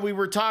months ago, we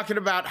were talking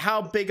about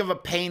how big of a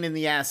pain in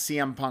the ass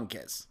CM Punk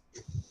is.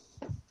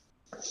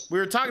 We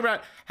were talking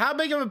about how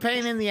big of a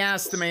pain in the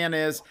ass the man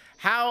is,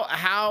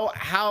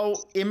 how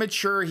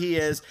immature he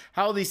is,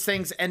 how these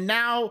things, and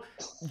now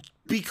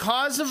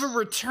because of a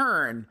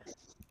return,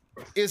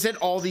 is it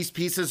all these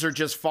pieces are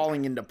just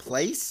falling into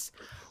place?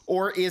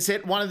 Or is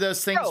it one of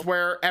those things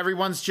where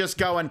everyone's just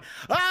going,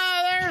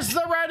 there's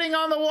the writing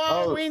on the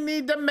wall. We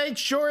need to make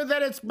sure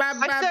that it's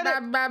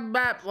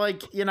bap,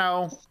 like, you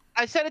know.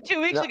 I said it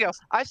 2 weeks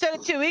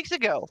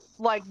ago.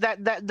 Like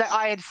that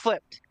I had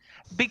flipped,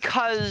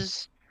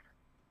 because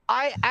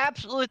I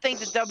absolutely think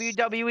that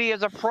WWE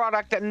is a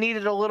product that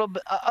needed a little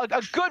bit,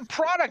 a good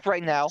product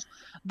right now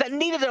that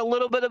needed a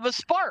little bit of a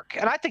spark.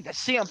 And I think that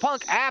CM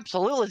Punk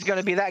absolutely is going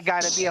to be that guy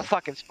to be a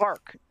fucking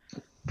spark.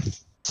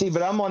 See,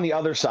 but I'm on the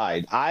other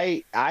side.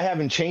 I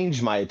haven't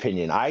changed my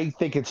opinion. I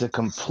think it's a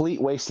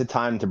complete waste of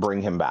time to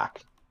bring him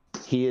back.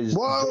 He is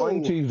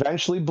going to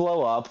eventually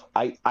blow up.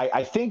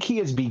 I think he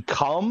has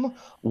become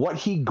what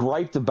he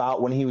griped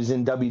about when he was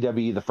in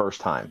WWE the first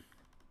time.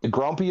 The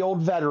grumpy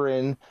old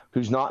veteran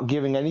who's not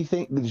giving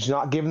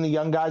the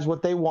young guys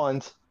what they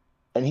want,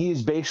 and he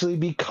has basically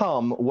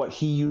become what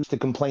he used to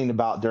complain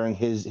about during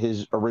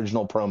his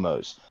original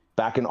promos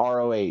back in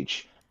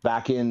ROH,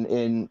 back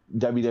in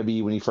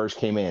WWE when he first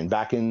came in,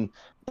 back in.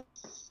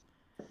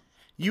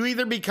 You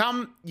either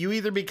become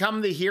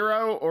the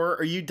hero,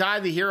 or you die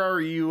the hero,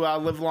 or you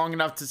live long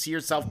enough to see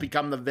yourself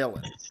become the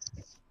villain.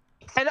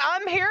 And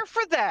I'm here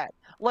for that.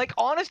 Like,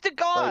 honest to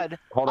God. Wait,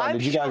 hold on,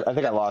 did you guys? I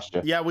think I lost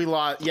you. Yeah, we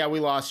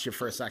lost you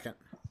for a second.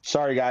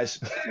 Sorry, guys.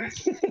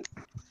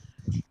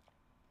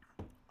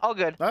 All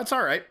good. That's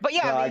all right. But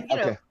yeah, I mean, you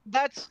know,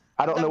 that's.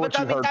 I don't know what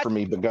you heard from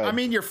me, but go ahead. I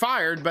mean, you're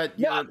fired, but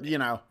you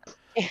know.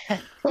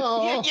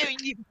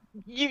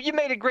 You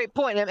made a great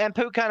point, and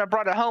Pooh kind of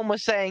brought it home with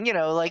saying, you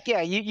know, like,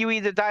 yeah, you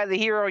either die the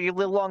hero or you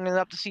live long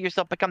enough to see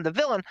yourself become the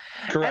villain.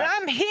 Correct. And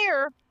I'm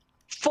here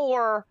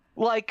for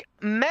like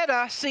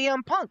meta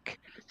CM Punk.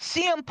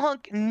 CM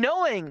Punk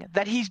knowing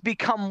that he's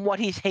become what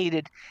he's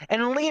hated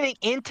and leaning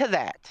into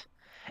that.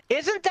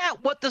 Isn't that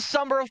what the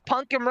Summer of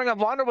Punk and Ring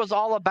of Honor was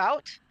all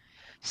about?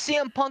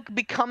 CM Punk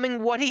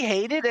becoming what he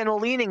hated and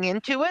leaning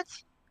into it?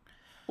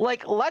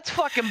 Like, let's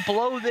fucking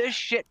blow this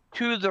shit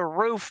to the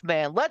roof,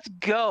 man. Let's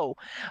go.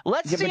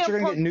 Let's Yeah, but CM you're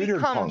gonna Punk get neutered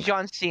become Punk.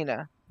 John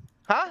Cena.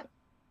 Huh?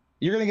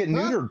 You're gonna get Huh?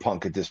 neutered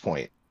Punk at this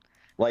point.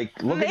 Like,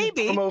 look at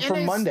Maybe. the promo And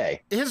from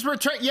Monday. His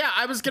return, yeah,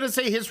 I was gonna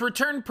say his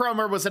return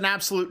promo was an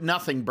absolute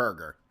nothing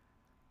burger.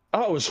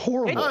 Oh, it was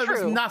horrible. Oh, it was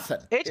true. nothing.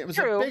 It's it was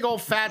true. a big old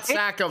fat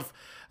sack of,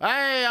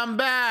 hey, I'm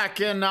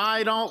back and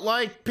I don't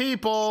like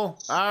people.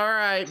 All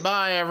right,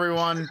 bye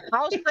everyone.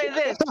 I'll say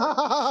this.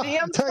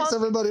 Thanks, Punk-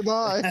 everybody.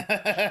 Bye.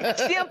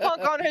 CM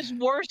Punk on his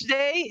worst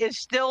day is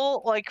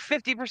still like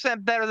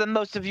 50% better than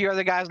most of your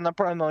other guys in the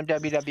promo in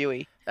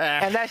WWE.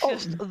 And that's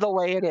just the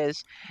way it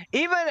is.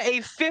 Even a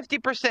 50%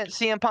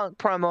 CM Punk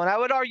promo, and I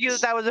would argue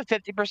that was a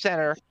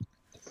 50%er,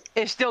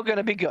 is still going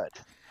to be good.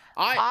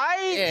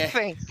 I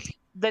think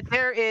that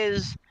there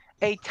is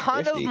a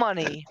ton 50. of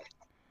money.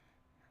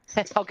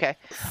 Okay.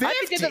 I think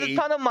that there's a 50?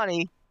 ton of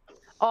money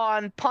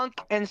on Punk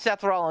and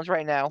Seth Rollins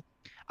right now.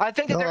 I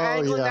think that they're Oh,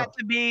 angling yeah. that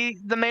to be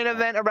the main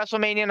event of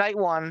WrestleMania Night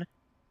 1.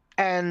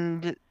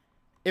 And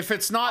If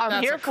it's not, I'm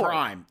that's here a for it.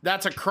 crime.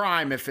 That's a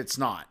crime if it's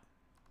not.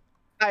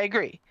 I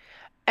agree.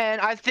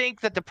 And I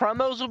think that the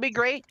promos will be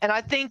great. And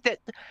I think that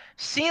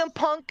CM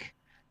Punk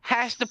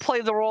has to play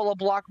the role of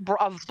Brock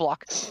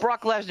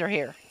Lesnar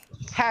here.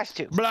 Has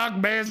to. Brock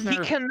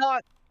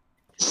Lesnar.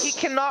 He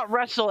cannot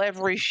wrestle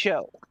every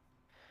show.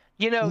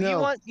 You know,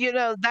 No.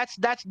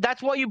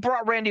 that's why you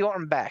brought Randy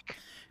Orton back.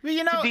 Well,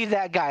 you To know, be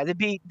that guy, to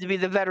be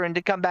the veteran,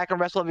 to come back and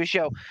wrestle every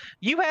show.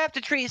 You have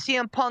to treat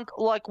CM Punk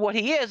like what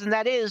he is, and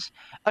that is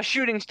a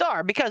shooting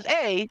star. Because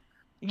A,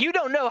 you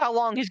don't know how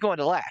long he's going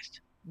to last.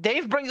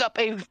 Dave brings up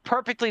a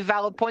perfectly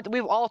valid point that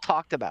we've all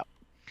talked about.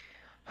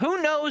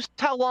 Who knows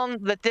how long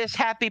that this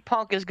happy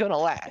Punk is going to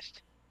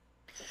last?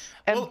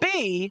 And Well-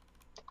 B,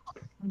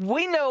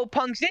 we know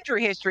Punk's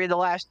injury history the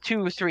last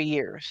 2 or 3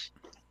 years.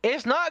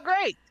 It's not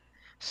great.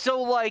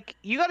 So, like,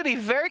 you got to be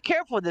very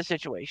careful with this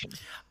situation.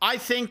 I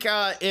think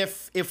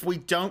if we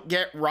don't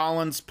get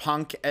Rollins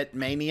Punk at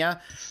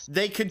Mania,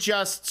 they could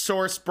just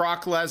source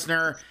Brock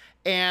Lesnar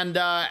and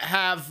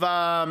have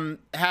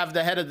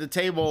the head of the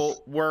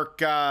table work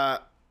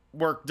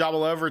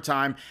double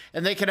overtime,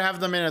 and they could have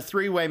them in a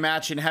 3-way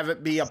match and have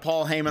it be a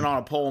Paul Heyman on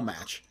a pole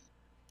match.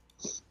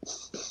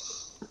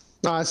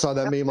 I saw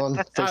that meme on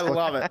I Facebook.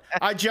 love it.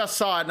 I just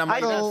saw it and I'm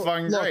like, that's know,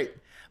 fucking look, great.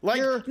 Like,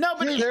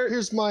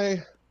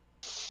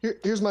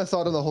 Here's my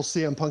thought on the whole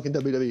CM Punk and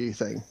WWE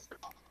thing.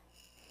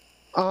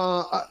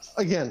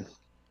 Again,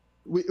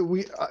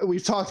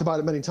 we've talked about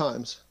it many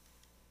times.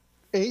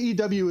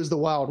 AEW is the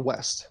Wild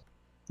West.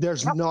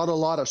 There's not a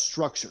lot of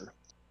structure.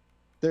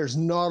 There's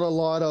not a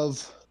lot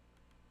of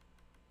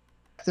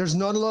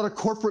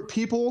corporate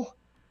people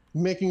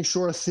making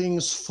sure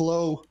things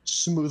flow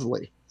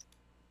smoothly.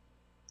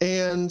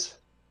 And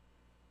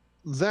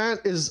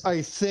that is,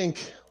 I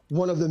think,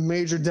 one of the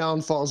major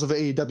downfalls of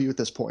AEW at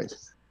this point.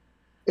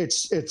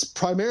 It's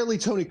primarily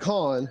Tony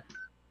Khan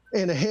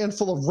and a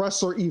handful of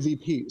wrestler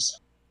EVPs.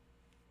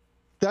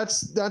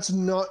 That's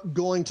not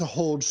going to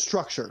hold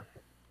structure.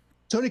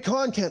 Tony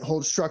Khan can't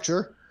hold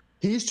structure.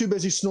 He's too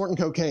busy snorting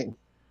cocaine.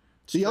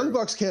 The Young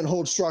Bucks can't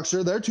hold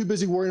structure. They're too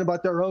busy worrying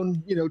about their own,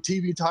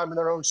 TV time and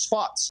their own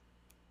spots.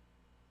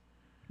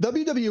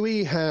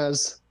 WWE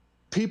has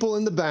people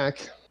in the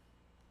back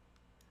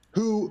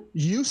who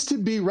used to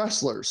be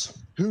wrestlers,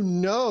 who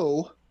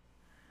know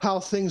how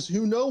things,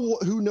 who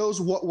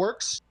knows what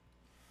works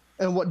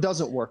and what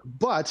doesn't work.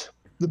 But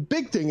the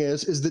big thing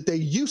is that they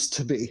used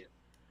to be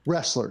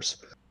wrestlers.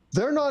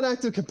 They're not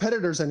active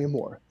competitors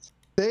anymore.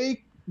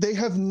 They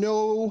have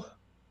no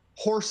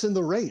horse in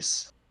the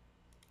race.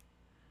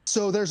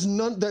 So there's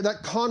none, that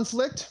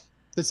conflict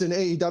that's in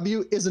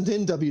AEW isn't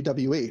in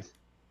WWE.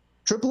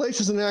 Triple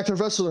H isn't an active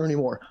wrestler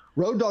anymore.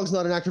 Road Dogg's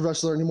not an active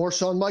wrestler anymore.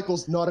 Shawn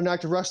Michaels not an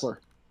active wrestler.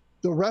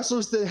 The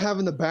wrestlers they have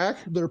in the back,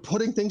 they're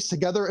putting things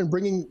together and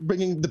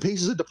bringing the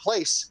pieces into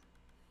place.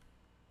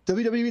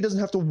 WWE doesn't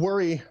have to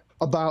worry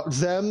about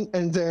them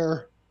and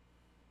their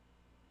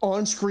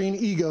on-screen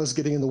egos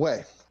getting in the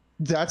way.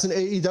 That's an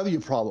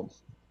AEW problem.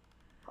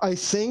 I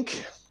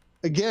think,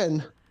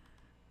 again,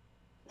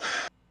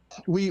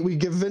 we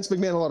give Vince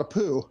McMahon a lot of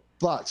poo,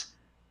 but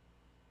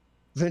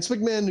Vince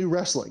McMahon knew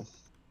wrestling,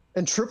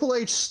 and Triple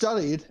H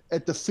studied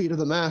at the feet of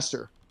the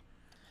master.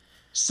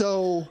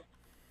 So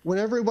when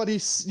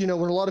everybody's, when a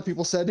lot of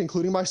people said,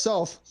 including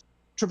myself,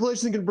 Triple H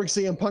isn't going to bring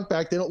CM Punk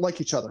back, they don't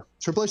like each other.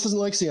 Triple H doesn't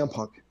like CM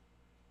Punk.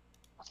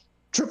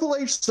 Triple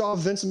H saw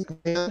Vince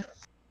McMahon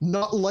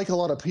not like a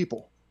lot of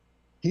people.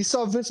 He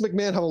saw Vince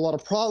McMahon have a lot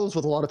of problems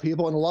with a lot of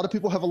people, and a lot of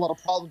people have a lot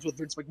of problems with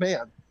Vince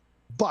McMahon.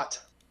 But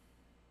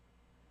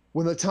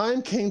when the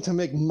time came to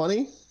make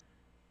money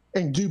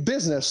and do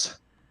business,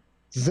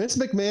 Vince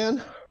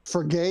McMahon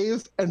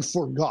forgave and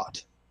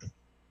forgot.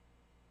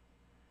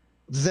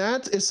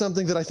 That is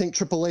something that I think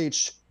Triple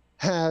H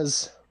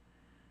has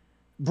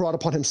brought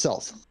upon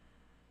himself.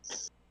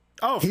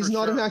 Oh, He's for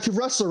not sure. an active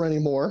wrestler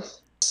anymore,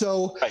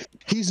 so Right.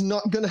 he's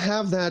not going to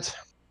have that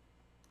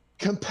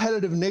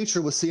competitive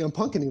nature with CM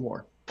Punk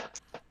anymore.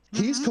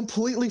 He's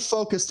completely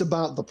focused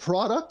about the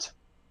product.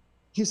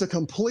 He's a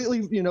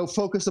completely,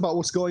 focused about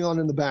what's going on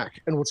in the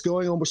back and what's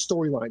going on with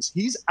storylines.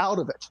 He's out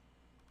of it.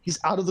 He's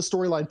out of the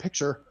storyline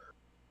picture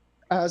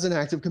as an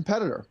active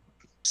competitor.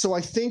 So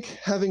I think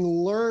having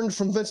learned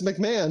from Vince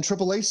McMahon,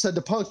 Triple H said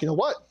to Punk, you know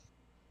what?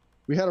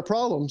 We had our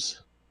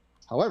problems.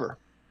 However,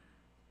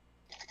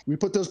 we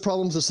put those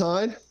problems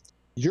aside.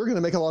 You're going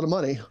to make a lot of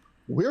money.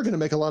 We're going to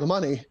make a lot of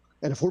money.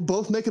 And if we're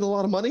both making a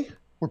lot of money,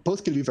 we're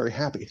both going to be very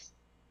happy.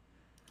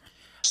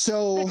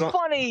 So It's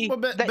funny Well,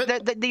 but-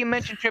 that you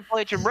mentioned Triple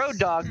H and Road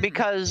Dogg,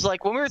 because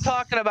like when we were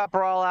talking about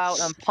Brawl Out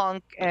and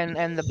Punk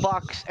and the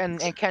Bucks and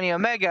Kenny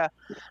Omega,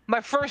 my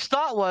first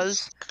thought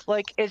was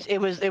like it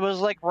was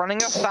like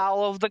running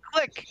afoul of the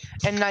Clique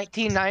in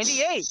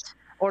 1998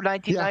 or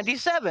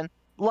 1997.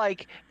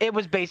 Like it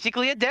was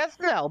basically a death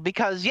knell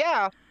because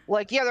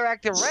they're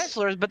active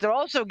wrestlers, but they're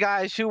also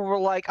guys who were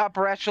like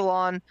upper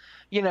echelon,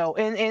 in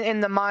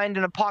the mind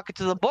and the pockets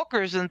of the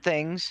bookers and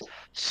things.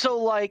 So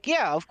like,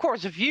 yeah, of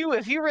course, if you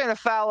ran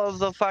afoul of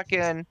the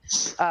fucking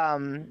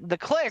the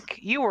Clique,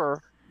 you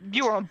were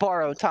on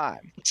borrowed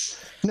time.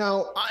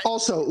 now,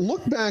 also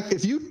look back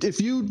if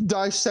you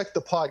dissect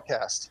the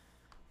podcast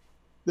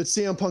that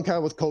CM Punk had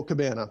with Colt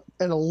Cabana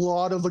and a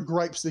lot of the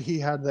gripes that he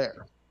had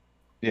there.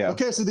 Yeah.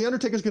 Okay, so the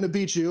Undertaker's going to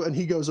beat you and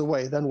he goes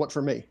away. Then what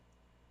for me?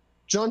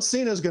 John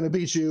Cena's going to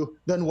beat you.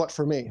 Then what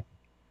for me?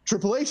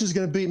 Triple H is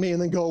going to beat me and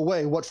then go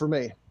away. What for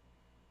me?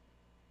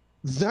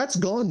 That's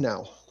gone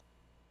now.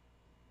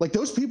 Like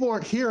those people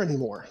aren't here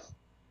anymore.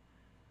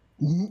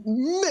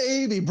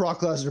 Maybe Brock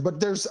Lesnar, but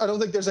I don't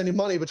think there's any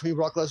money between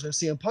Brock Lesnar and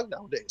CM Punk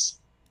nowadays.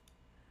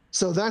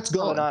 So that's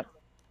Probably gone. not.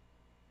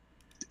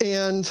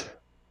 And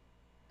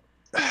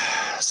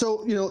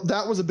so,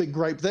 that was a big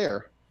gripe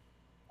there.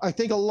 I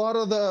think a lot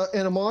of the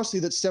animosity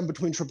that stemmed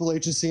between Triple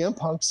H and CM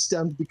Punk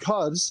stemmed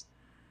because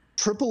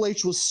Triple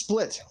H was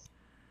split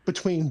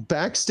between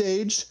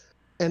backstage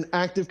and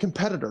active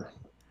competitor.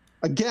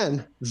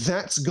 Again,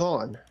 that's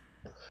gone.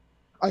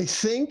 I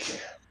think,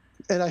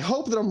 and I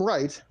hope that I'm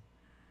right,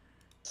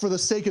 for the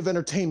sake of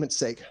entertainment's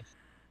sake.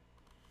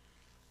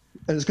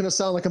 And it's going to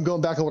sound like I'm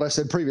going back on what I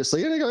said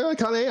previously, and I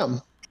kind of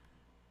am.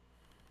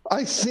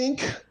 I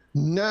think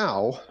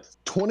now,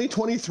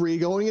 2023,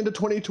 going into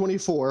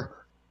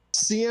 2024,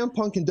 CM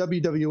Punk in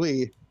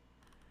WWE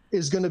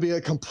is going to be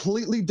a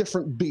completely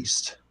different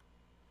beast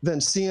than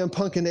CM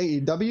Punk in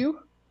AEW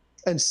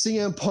and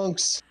CM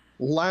Punk's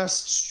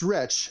last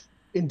stretch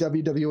in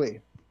WWE.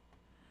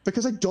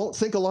 Because I don't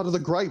think a lot of the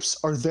gripes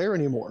are there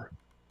anymore.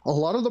 A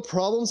lot of the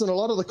problems and a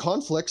lot of the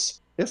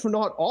conflicts, if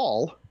not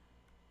all,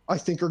 I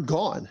think are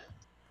gone.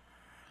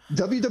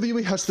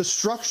 WWE has the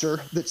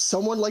structure that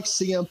someone like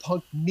CM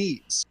Punk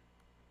needs.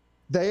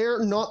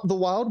 They're not the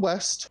Wild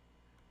West.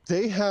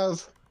 They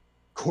have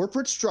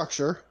corporate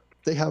structure.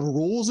 They have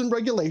rules and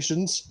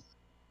regulations.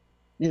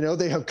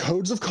 They have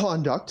codes of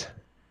conduct.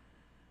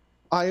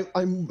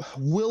 I'm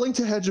willing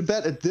to hedge a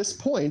bet at this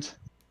point,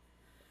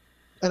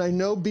 and I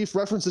know Beef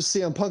references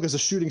CM Punk as a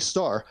shooting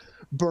star.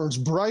 Burns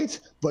bright,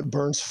 but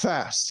burns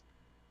fast.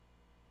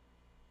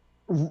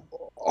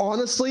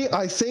 Honestly,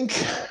 I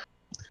think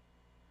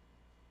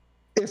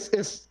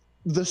if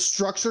the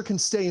structure can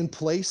stay in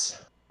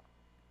place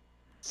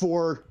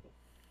for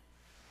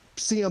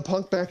CM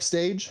Punk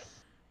backstage,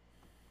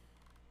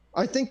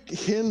 I think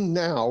him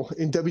now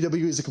in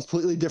WWE is a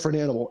completely different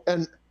animal.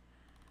 And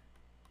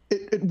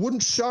it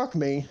wouldn't shock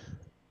me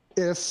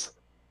if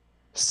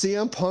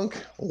CM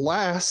Punk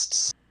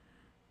lasts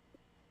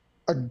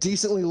a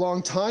decently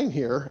long time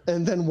here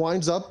and then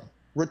winds up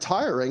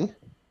retiring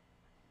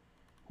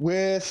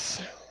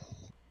with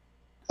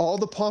all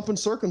the pomp and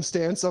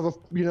circumstance of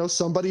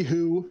somebody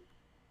who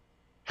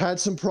had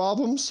some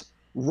problems,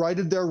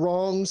 righted their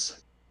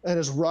wrongs, and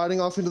is riding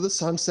off into the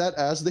sunset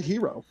as the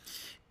hero.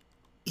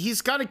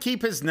 He's got to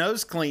keep his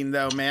nose clean,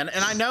 though, man.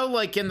 And I know,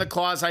 like, in the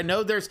clause, I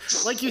know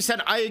there's, like you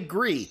said, I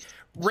agree.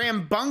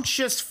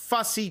 Rambunctious,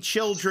 fussy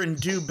children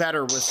do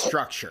better with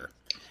structure.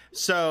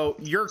 So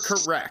you're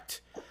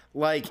correct.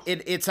 Like,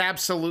 it's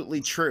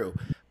absolutely true.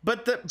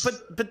 But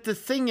the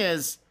thing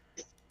is,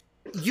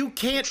 you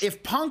can't,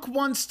 if Punk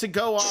wants to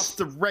go off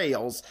the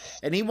rails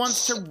and he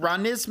wants to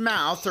run his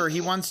mouth or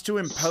he wants to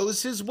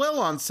impose his will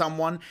on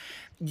someone,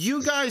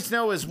 you guys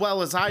know as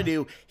well as I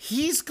do,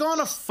 he's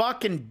gonna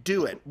fucking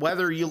do it,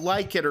 whether you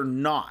like it or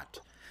not.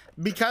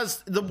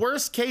 Because the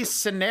worst case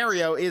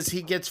scenario is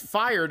he gets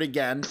fired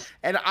again,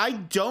 and I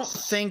don't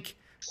think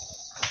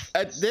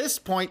at this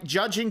point,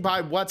 judging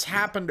by what's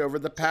happened over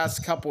the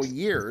past couple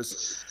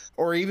years,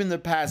 or even the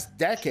past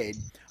decade,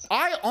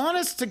 I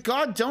honest to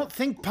God don't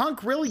think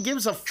Punk really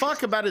gives a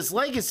fuck about his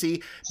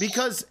legacy,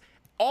 because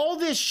all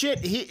this shit,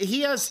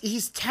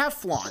 he's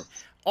Teflon.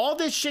 All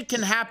this shit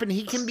can happen.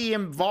 He can be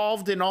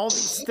involved in all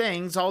these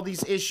things, all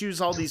these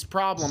issues, all these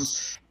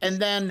problems. And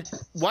then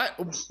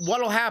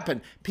what'll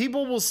happen?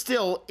 People will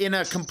still, in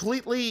a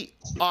completely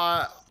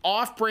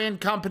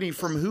off-brand company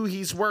from who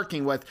he's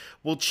working with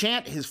will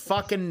chant his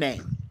fucking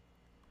name.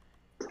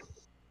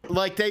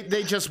 Like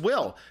they just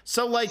will.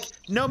 So like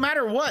no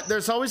matter what,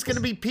 there's always going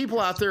to be people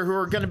out there who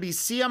are going to be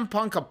CM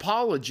Punk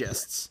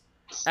apologists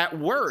at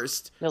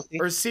worst, Guilty.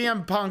 or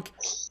CM Punk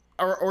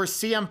or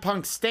CM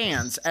Punk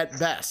stands at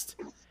best.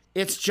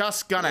 It's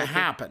just gonna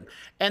happen.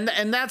 And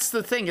that's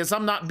the thing is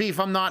I'm not beef.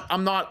 I'm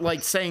not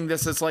like saying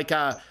this as like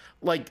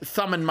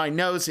thumbing my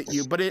nose at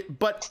you,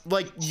 but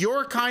like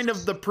you're kind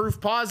of the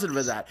proof positive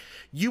of that.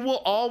 You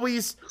will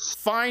always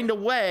find a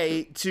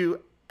way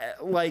to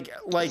like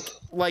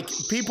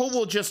people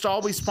will just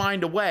always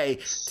find a way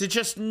to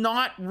just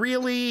not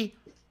really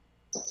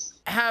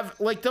have,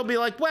 like, they'll be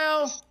like,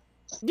 well,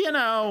 you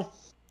know,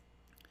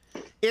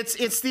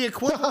 it's the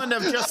equivalent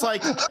of just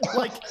like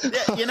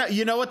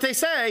you know what they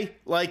say,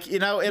 like, you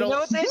know, it'll, You know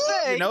what they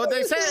say. you know what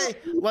they say,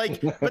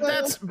 like,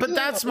 but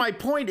that's my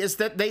point, is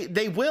that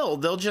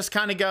they'll just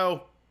kind of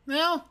go,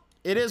 well,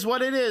 it is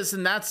what it is,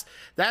 and that's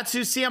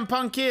who CM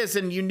Punk is,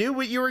 and you knew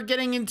what you were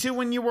getting into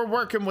when you were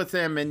working with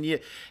him, and you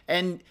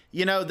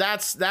know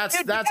that's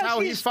how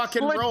he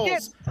fucking legit.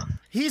 rolls.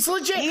 He's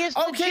legit. He is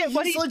okay, legit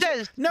what he's he legit.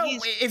 says. No,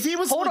 He's- if he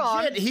was hold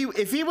on. legit,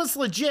 if he was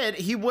legit,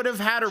 he would have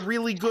had a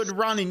really good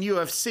run in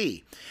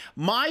UFC.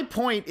 My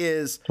point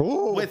is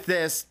Ooh. with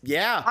this,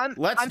 yeah. I'm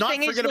let's not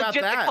saying forget he's about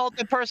legit the that.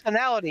 cult of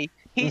personality.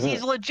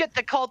 He's legit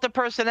the cult of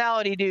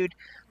personality, dude.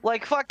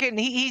 Like fucking,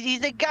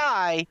 he's a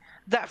guy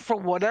that for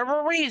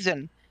whatever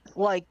reason,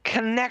 like,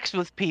 connects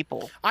with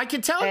people. I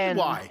can tell And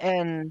you why.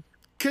 And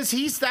Because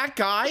he's that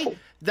guy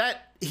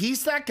that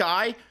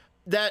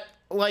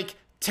like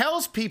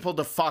tells people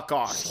to fuck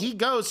off. He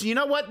goes, you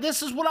know what?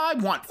 This is what I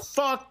want.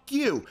 Fuck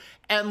you.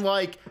 And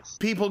like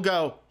people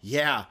go,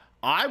 yeah,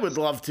 I would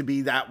love to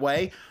be that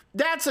way.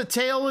 That's a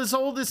tale as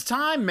old as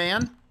time,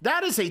 man.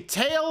 That is a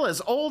tale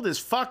as old as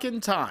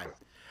fucking time.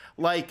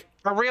 Like,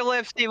 a real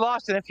life Steve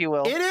Austin, if you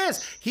will. it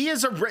is. He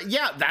is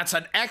yeah, that's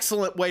an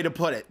excellent way to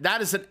put it.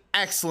 That is an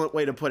excellent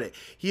way to put it.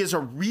 He is a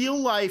real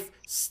life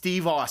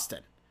Steve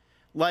Austin.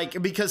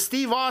 Like, because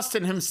Steve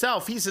Austin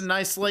himself, he's a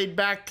nice laid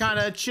back kind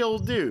of chill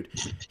dude.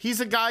 He's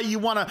a guy you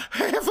want to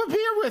have a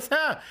beer with.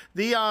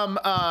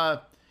 Huh?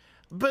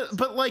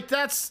 But like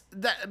that's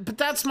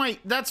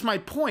my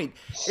point,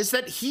 is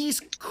that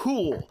he's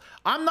cool.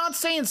 I'm not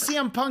saying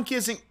CM Punk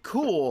isn't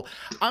cool.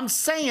 I'm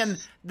saying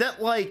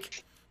that,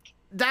 like,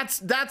 that's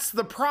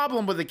the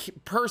problem with a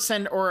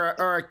person or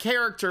a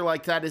character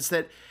like that, is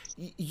that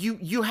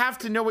you have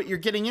to know what you're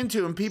getting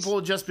into, and people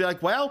will just be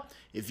like, well,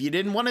 if you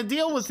didn't want to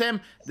deal with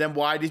him, then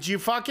why did you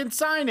fucking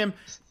sign him?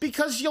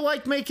 Because you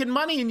like making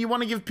money and you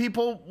want to give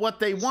people what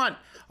they want.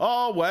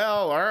 Oh,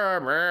 well,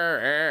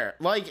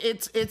 like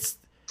it's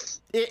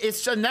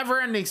a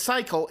never-ending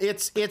cycle.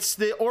 It's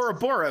the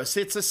Ouroboros.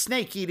 It's a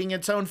snake eating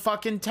its own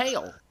fucking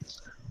tail.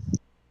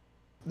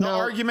 The Now,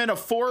 argument of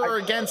for or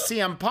against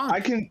CM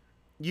Punk.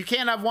 You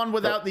can't have one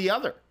without the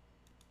other.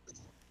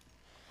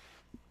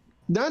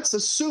 That's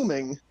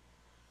assuming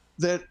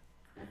that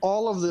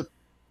all of the,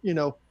 you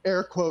know,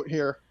 air quote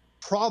here,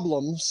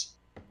 problems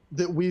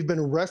that we've been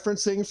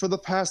referencing for the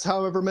past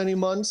however many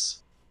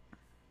months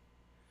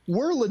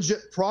were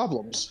legit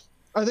problems.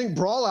 I think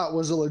Brawl Out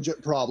was a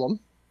legit problem,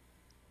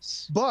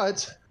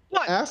 but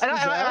What? after And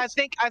I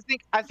think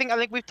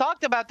we've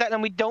talked about that,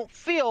 and I don't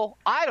feel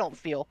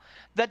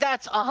that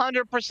that's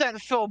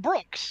 100% Phil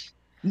Brooks.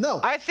 no,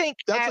 I think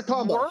That's a at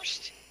combo.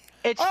 worst,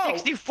 it's Oh.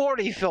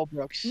 60-40 Phil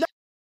Brooks.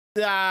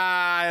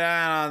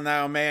 I don't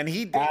know, man.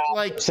 He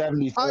like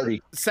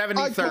 70-30.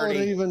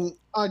 70-30.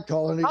 I'd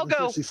call it I'll even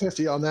go.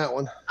 50-50 on that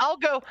one. I'll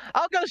go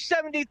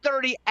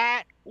 70-30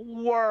 at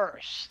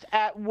worst.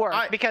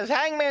 Because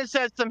Hangman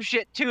said some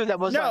shit too that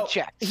was No,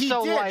 unchecked. he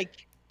So did.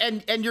 like,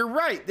 And you're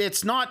right.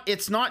 It's not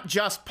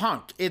just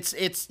Punk.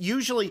 It's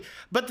usually,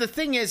 but the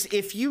thing is,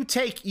 if you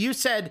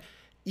said,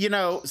 you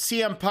know,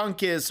 CM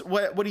Punk is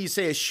what do you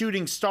say, a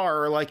shooting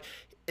star, or like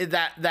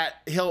that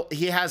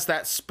he has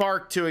that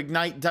spark to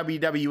ignite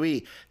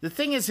WWE. The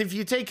thing is, if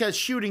you take a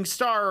shooting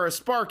star or a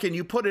spark and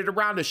you put it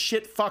around a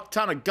shit fuck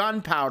ton of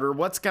gunpowder,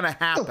 what's gonna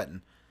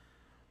happen?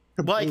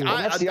 Like,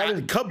 that's the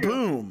other-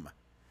 kaboom,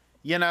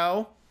 you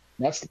know?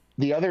 That's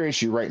the other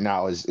issue right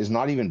now is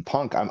not even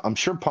Punk. I'm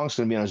sure Punk's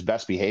going to be on his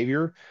best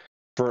behavior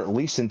for at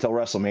least until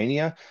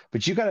WrestleMania.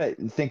 But you got to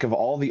think of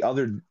all the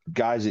other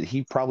guys that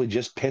he probably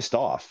just pissed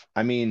off.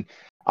 I mean,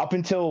 up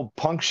until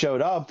Punk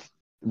showed up,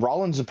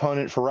 Rollins'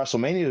 opponent for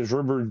WrestleMania was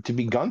rumored to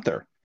be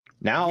Gunther.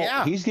 Now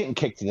Yeah. he's getting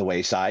kicked to the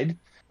wayside.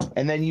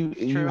 And then you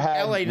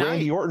had LA Knight.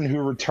 Randy Orton, who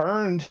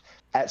returned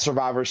at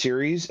Survivor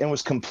Series and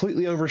was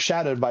completely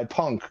overshadowed by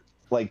Punk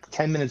like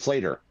 10 minutes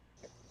later.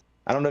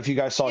 I don't know if you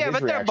guys saw Yeah, his but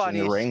they're reaction in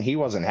the buddies. ring. He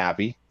wasn't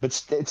happy, but it's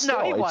still,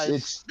 no, he was.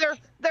 it's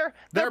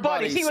They're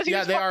buddies. He was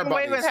Yeah, they are fucking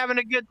waving, buddies. having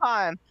a good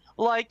time.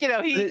 Like, you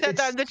know, he sat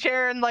down in the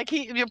chair and like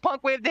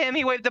Punk waved to him,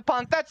 he waved to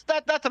Punk. That's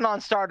a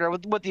non-starter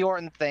with the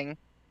Orton thing.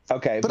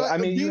 okay. But But I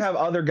mean, you Beef- have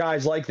other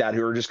guys like that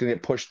who are just going to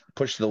get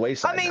pushed to the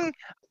wayside. I mean,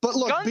 But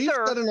look, Beef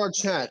Gunther- said in our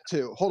chat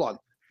too. Hold on.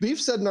 Beef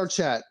said in our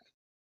chat,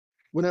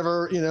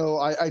 whenever, you know,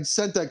 I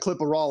sent that clip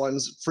of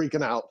Rollins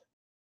freaking out.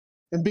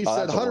 And Beef Oh,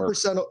 said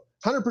that's a work.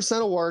 100%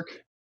 will work.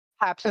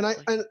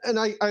 Absolutely. And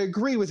I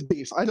agree with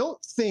Beef. I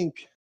don't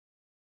think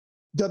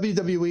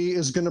WWE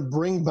is going to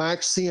bring back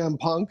CM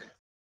Punk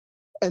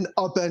and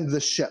upend the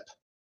ship.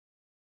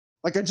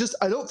 Like, I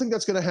don't think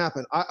that's going to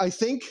happen. I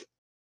think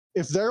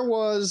if there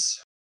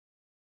was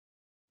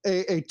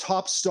a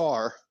top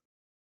star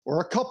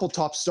or a couple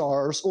top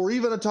stars or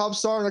even a top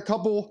star and a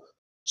couple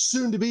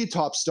soon to be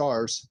top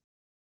stars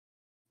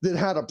that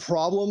had a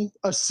problem,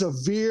 a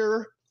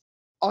severe,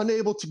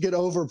 unable to get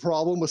over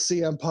problem with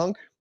CM Punk,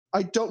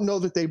 I don't know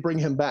that they bring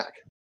him back.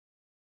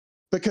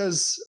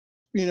 Because,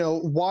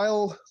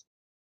 while,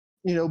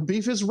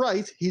 Beef is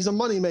right, he's a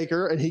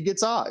moneymaker and he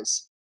gets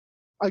eyes.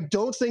 I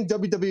don't think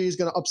WWE is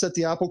going to upset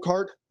the apple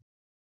cart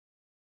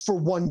for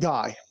one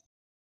guy.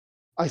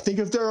 I think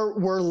if there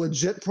were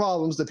legit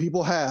problems that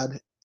people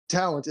had,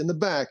 talent in the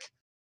back,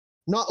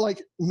 not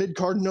like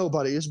mid-card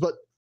nobodies, but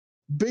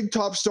big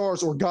top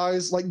stars or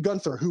guys like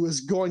Gunther, who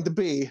is going to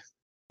be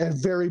a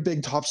very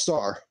big top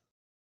star.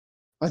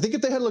 I think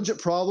if they had legit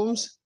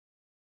problems,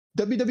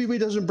 WWE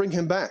doesn't bring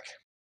him back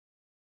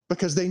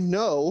because they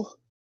know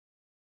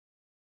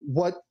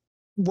what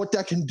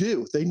that can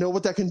do. They know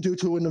what that can do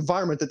to an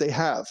environment that they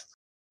have.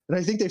 And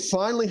I think they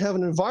finally have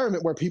an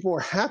environment where people are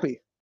happy.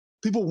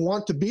 People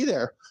want to be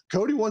there.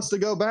 Cody wants to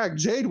go back.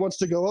 Jade wants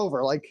to go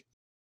over. Like,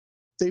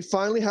 they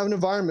finally have an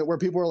environment where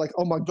people are like,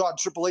 oh my God,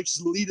 Triple H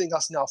is leading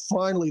us now.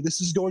 Finally,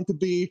 this is going to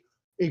be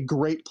a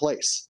great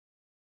place.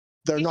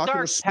 They're Ricky not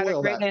going to Starks had a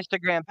spoil great that.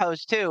 Instagram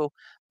post too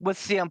with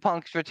CM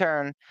Punk's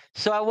return.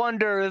 So I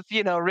wonder if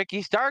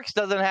Ricky Starks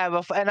doesn't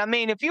have and I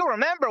mean, if you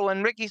remember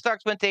when Ricky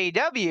Starks went to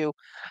AEW,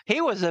 he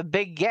was a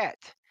big get.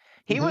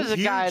 He was a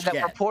guy Huge that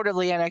get.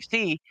 reportedly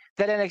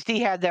NXT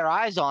had their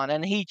eyes on,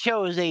 and he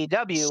chose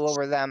AEW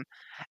over them.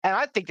 And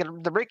I think that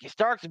the Ricky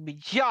Starks would be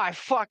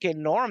fucking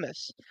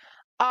enormous.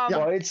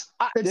 Well,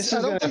 I this is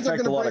don't going to think they're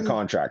affect a gonna lot of bring-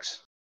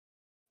 contracts.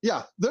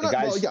 Yeah, they're The not.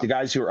 guys, Well, yeah, the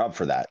guys who are up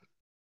for that.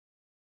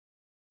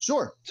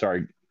 sure.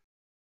 Sorry.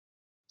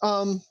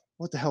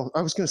 What the hell?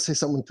 I was going to say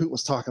something when Poot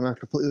was talking. I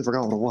completely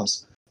forgot what it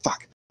was.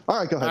 Fuck. All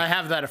right, go ahead. I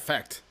have that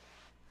effect.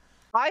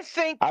 I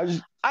think I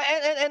was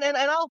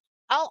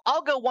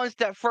I'll go one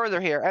step further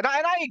here, and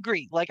I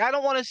agree. Like, I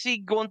don't want to see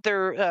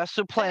Gunther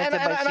supplanted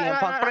by CM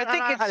Punk, but I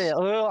think it's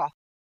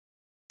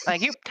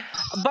thank you.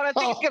 But I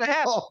think it's gonna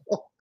happen.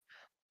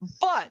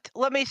 But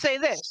let me say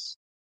this: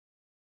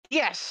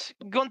 yes,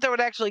 Gunther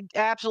would actually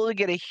absolutely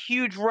get a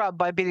huge rub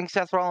by beating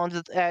Seth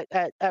Rollins at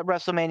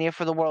WrestleMania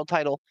for the world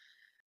title.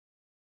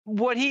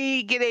 Would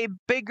he get a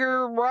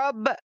bigger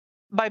rub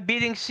by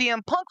beating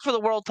CM Punk for the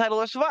world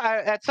title at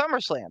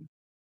SummerSlam?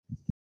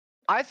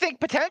 I think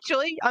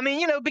potentially. I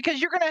mean,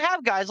 because you're going to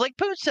have guys like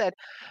Poot said,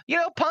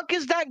 Punk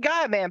is that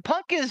guy, man.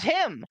 Punk is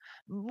him.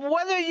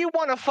 Whether you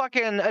want to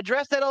fucking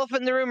address that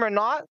elephant in the room or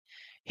not,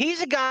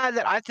 he's a guy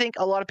that I think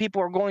a lot of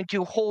people are going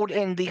to hold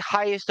in the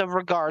highest of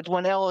regards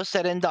when all is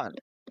said and done.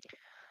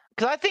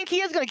 Because I think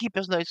he is going to keep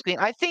his nose clean.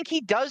 I think he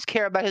does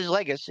care about his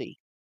legacy.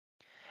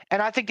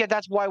 And I think that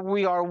that's why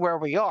we are where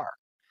we are.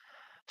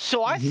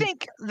 So I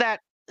think that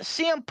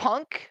CM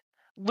Punk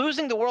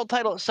losing the world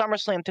title at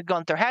SummerSlam to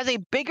Gunther has a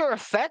bigger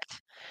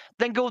effect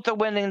than Gunther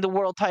winning the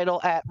world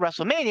title at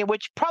WrestleMania,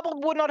 which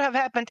probably would not have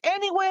happened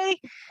anyway,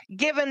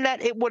 given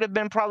that it would have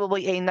been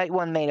probably a night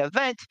one main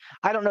event.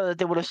 I don't know that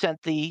they would have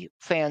sent the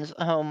fans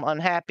home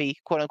unhappy,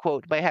 quote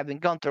unquote, by having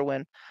Gunther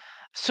win.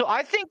 So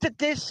I think that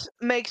this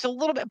makes a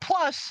little bit.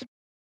 Plus,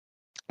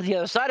 the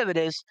other side of it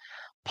is,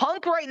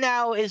 Punk right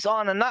now is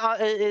on a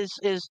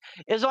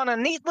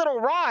neat little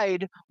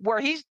ride where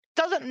he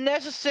doesn't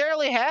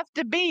necessarily have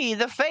to be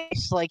the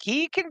face. Like,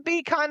 he can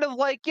be kind of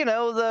like,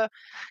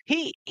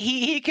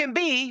 he can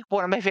be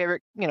one of my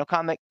favorite,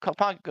 comic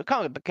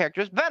book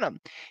characters, Venom.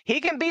 He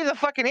can be the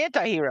fucking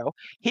anti-hero.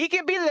 He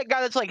can be that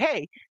guy that's like,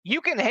 hey, you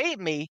can hate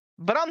me,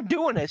 but I'm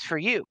doing this for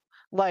you.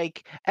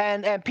 Like,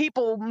 and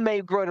people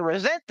may grow to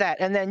resent that,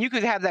 and then you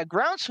could have that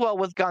groundswell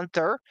with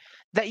Gunther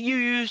that you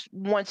used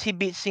once he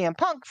beat CM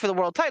Punk for the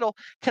world title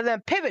to then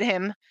pivot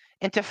him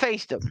into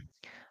facedom.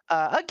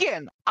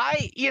 Again, I'm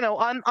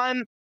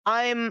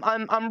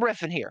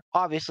riffing here,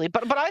 obviously,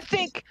 but I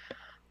think,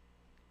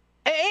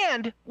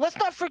 and let's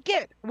not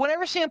forget,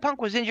 whenever CM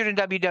Punk was injured in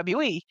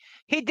WWE,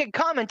 he did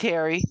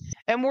commentary,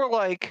 and we're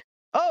like,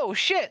 oh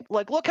shit,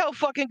 like, look how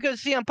fucking good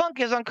CM Punk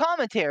is on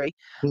commentary.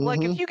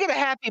 Like, if you get a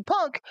happy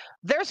Punk,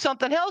 there's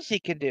something else he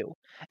could do.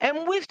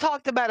 And we've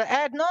talked about it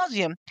ad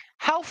nauseum,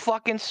 how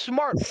fucking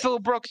smart Phil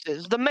Brooks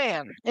is, the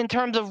man, in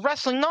terms of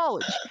wrestling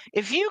knowledge.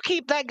 If you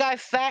keep that guy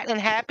fat and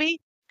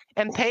happy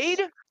and paid,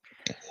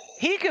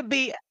 he could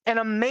be an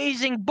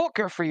amazing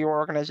booker for your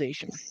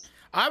organization.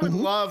 I would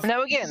love.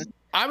 Now, again,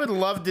 I would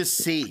love to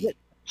see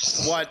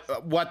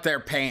what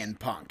they're paying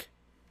Punk.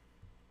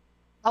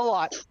 a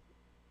lot.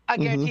 I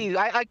guarantee you.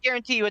 I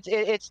guarantee you, it's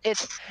a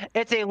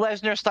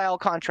Lesnar style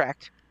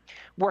contract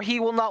where he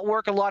will not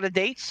work a lot of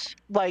dates,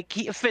 like,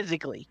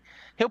 physically.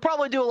 He'll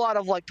probably do a lot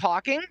of, like,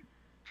 talking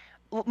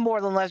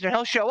more than Lesnar.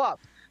 He'll show up,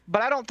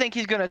 but I don't think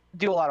he's going to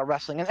do a lot of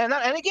wrestling. And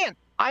again,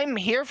 I'm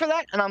here for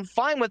that, and I'm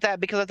fine with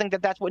that because I think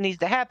that that's what needs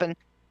to happen.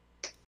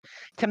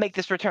 to make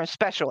this return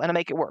special and to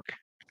make it work.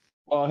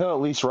 Well, he'll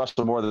at least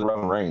wrestle more than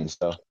Roman Reigns,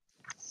 though.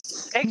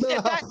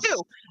 That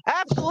too,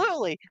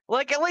 absolutely.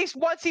 Like at least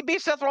once he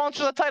beats Seth Rollins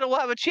for the title, we'll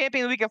have a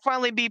champion we can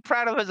finally be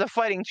proud of as a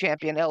fighting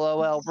champion.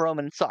 LOL,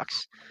 Roman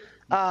sucks.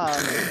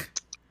 Yeah,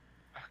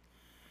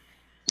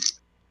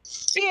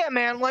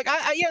 man. Like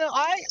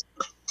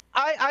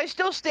I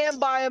still stand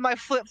by my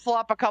flip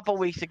flop a couple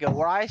weeks ago,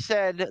 where I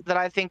said that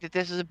I think that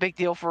this is a big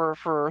deal for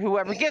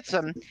whoever gets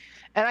him,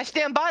 and I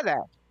stand by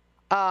that.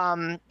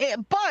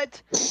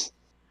 But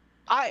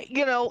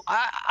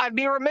I'd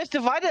be remiss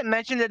if I didn't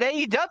mention that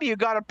AEW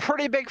got a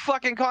pretty big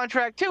fucking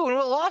contract too, and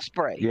Will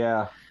Ospreay.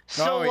 Yeah.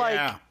 So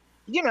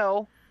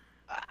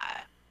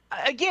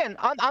again,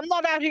 I'm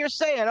not out here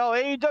saying, oh,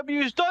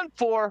 AEW is done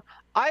for.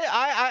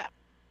 I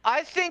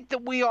think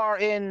that we are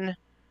in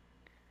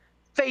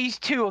phase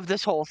 2 of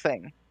this whole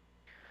thing,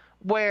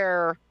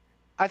 where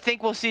I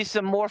think we'll see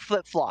some more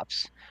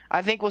flip-flops.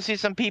 I think we'll see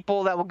some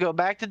people that will go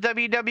back to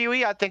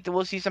WWE. I think that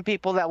we'll see some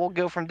people that will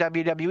go from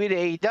WWE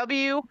to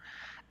AEW.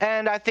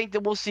 And I think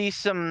that we'll see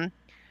some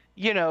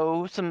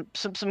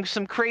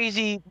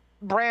crazy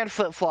brand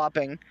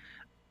flip-flopping.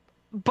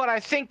 But I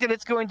think that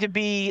it's going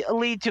to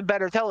lead to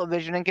better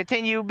television and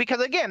continue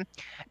because, again,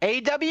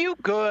 AEW,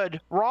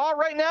 good. Raw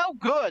right now,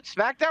 good.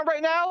 SmackDown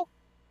right now,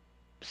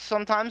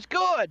 sometimes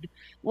good.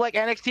 Like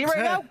NXT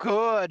right now,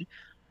 good.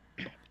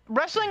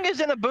 Wrestling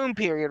is in a boom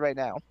period right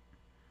now.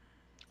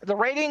 The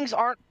ratings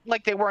aren't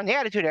like they were in the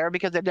Attitude Era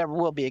because they never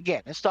will be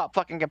again. And stop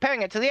fucking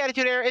comparing it to the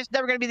Attitude Era. It's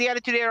never going to be the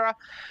Attitude Era.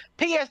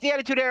 P.S. The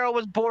Attitude Era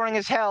was boring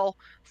as hell.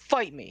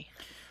 Fight me.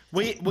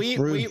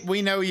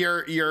 We know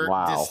your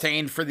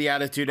disdain for the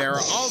Attitude Era.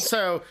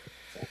 Also,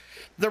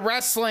 the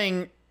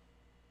wrestling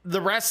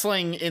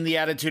in the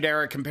Attitude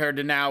Era compared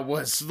to now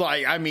was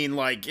like, I mean,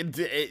 like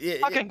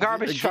fucking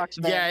garbage trucks,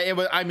 man. Yeah, it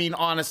was. I mean,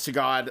 honest to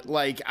God,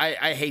 like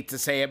I hate to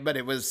say it, but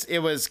it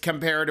was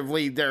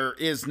comparatively, there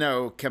is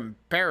no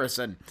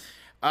comparison.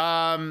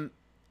 I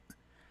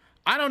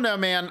don't know,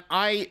 man.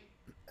 I'm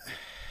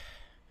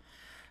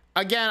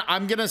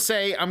gonna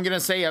say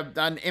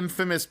an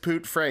infamous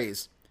Poot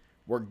phrase.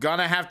 We're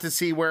gonna have to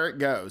see where it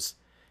goes,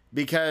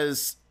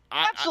 because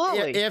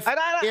absolutely,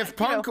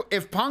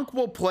 if Punk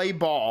will play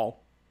ball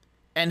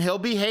and he'll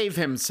behave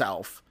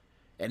himself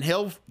and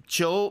he'll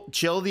chill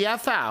the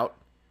F out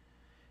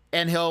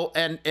and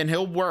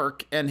he'll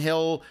work and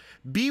he'll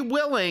be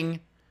willing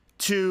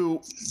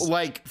to,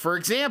 like, for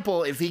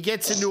example, if he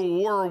gets into a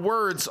war of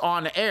words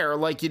on air,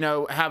 like,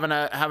 having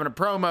a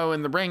promo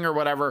in the ring or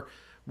whatever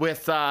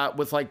with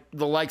like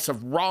the likes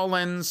of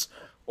Rollins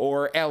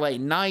or LA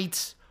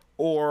Knight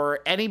or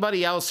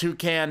anybody else who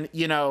can,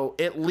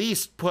 at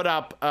least put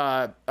up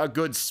a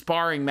good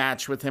sparring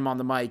match with him on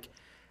the mic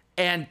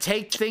and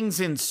take things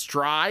in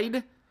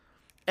stride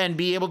and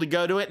be able to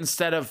go to it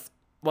instead of,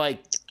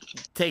 like,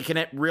 taking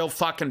it real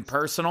fucking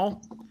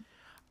personal,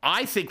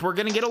 I think we're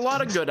going to get a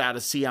lot of good out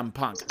of CM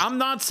Punk. I'm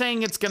not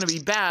saying it's going to be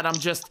bad. I'm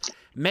just,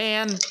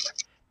 man,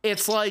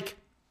 it's like...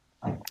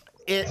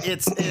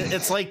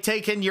 It's like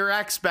taking your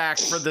ex back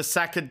for the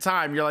second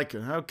time. You're like,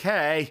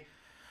 okay,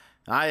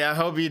 I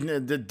hope you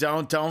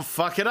don't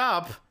fuck it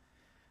up.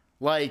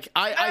 Like,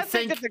 I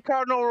think that the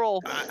cardinal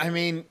rule. I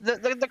mean,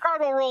 the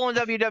cardinal rule in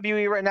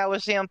WWE right now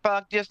with CM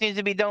Punk just needs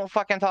to be: don't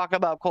fucking talk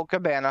about Colt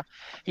Cabana.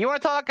 You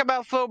want to talk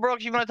about Phil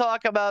Brooks? You want to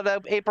talk about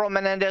April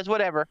Menendez?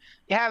 Whatever,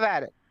 you have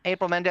at it.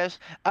 April Mendez.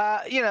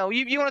 You want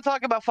to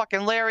talk about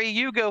fucking Larry?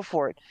 You go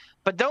for it.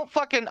 But don't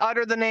fucking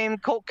utter the name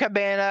Colt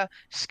Cabana,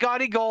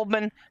 Scotty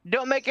Goldman.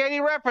 Don't make any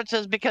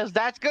references, because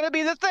that's going to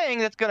be the thing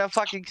that's going to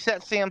fucking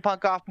set CM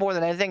Punk off more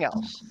than anything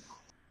else.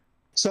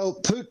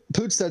 So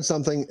Poot said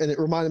something, and it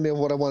reminded me of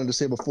what I wanted to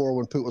say before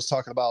when Poot was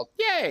talking about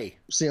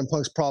CM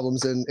Punk's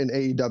problems in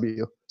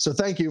AEW. So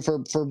thank you for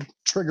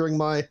triggering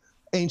my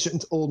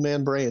ancient old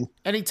man brain.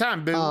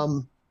 Anytime,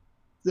 boo.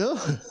 Yeah.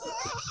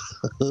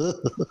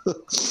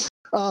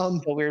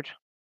 So weird.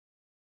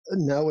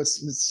 No,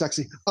 it's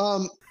sexy.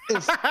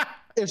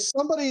 If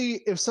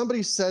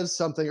somebody says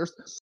something, or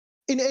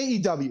in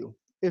AEW,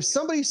 if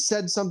somebody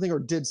said something or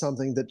did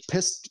something that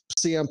pissed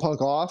CM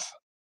Punk off,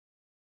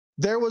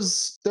 there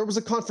was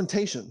a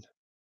confrontation.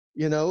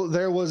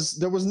 There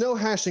was no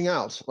hashing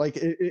out. Like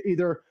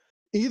either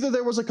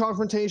there was a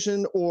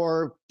confrontation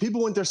or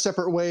people went their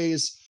separate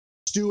ways,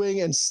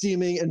 stewing and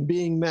steaming and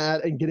being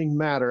mad and getting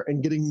madder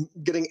and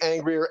getting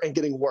angrier and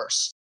getting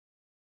worse.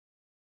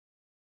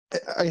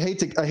 I hate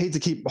to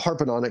keep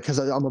harping on it because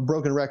I'm a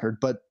broken record,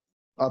 but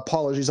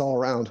apologies all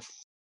around.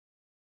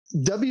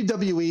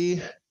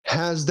 WWE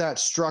has that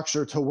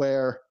structure to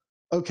where,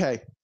 okay,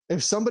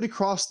 if somebody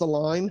crossed the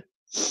line,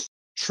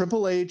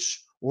 Triple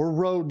H or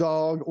Road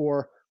Dogg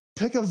or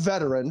pick a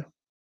veteran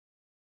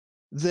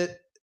that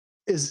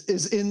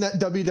is in that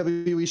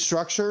WWE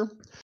structure,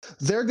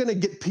 they're going to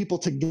get people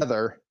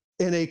together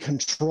in a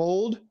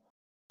controlled,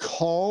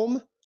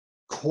 calm,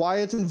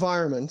 quiet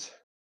environment,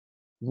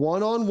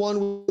 one-on-one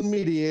with the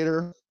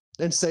mediator,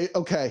 and say,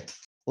 okay,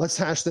 let's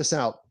hash this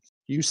out.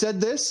 You said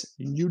this,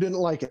 you didn't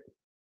like it.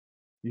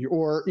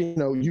 You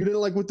didn't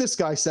like what this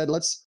guy said.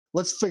 Let's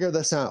figure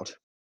this out.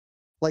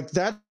 Like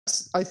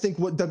that's, I think,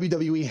 what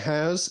WWE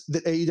has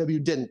that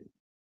AEW didn't.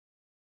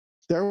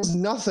 There was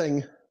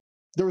nothing,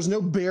 there was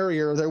no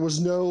barrier, there was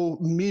no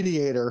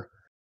mediator,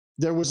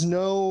 there was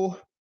no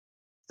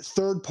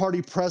third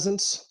party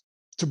presence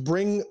to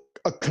bring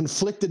a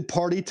conflicted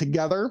party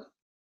together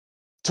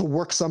to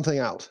work something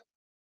out.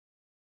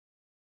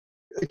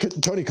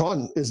 Tony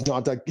Khan is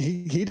not that,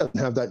 he doesn't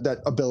have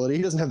that ability,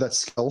 he doesn't have that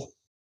skill,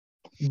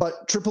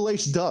 but Triple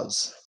H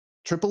does.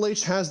 Triple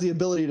H has the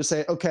ability to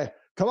say, okay,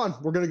 come on,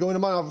 we're going to go into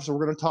my office and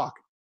we're going to talk.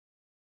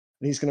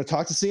 And he's going to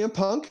talk to CM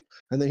Punk,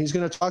 and then he's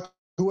going to talk to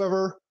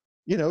whoever,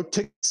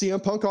 tick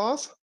CM Punk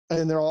off,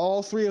 and they're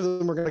all three of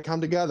them are going to come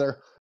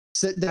together,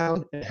 sit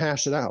down, and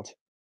hash it out.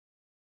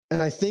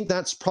 And I think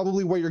that's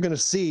probably where you're going to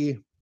see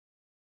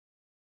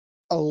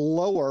a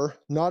lower,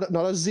 not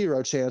a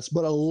zero chance,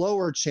 but a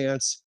lower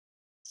chance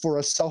for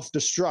a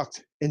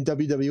self-destruct in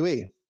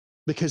WWE,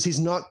 because he's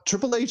not,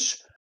 Triple H,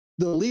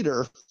 the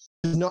leader,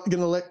 is not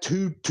going to let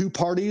two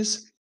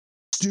parties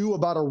stew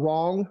about a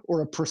wrong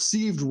or a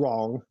perceived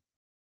wrong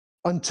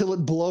until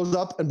it blows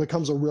up and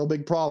becomes a real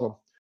big problem.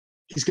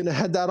 He's going to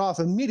head that off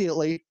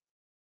immediately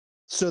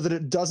so that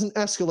it doesn't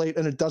escalate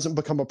and it doesn't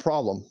become a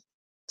problem.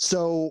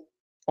 So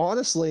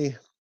honestly,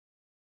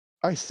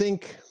 I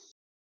think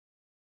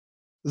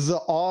the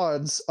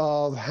odds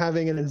of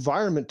having an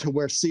environment to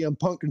where CM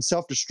Punk can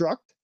self-destruct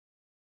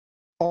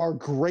are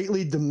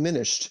greatly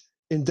diminished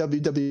in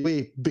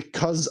WWE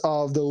because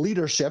of the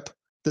leadership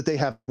that they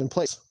have in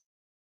place.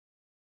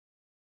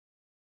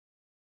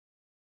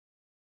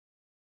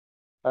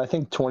 I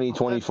think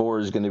 2024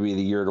 is going to be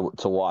the year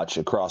to watch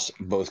across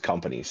both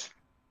companies.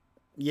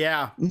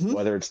 Yeah. Mm-hmm.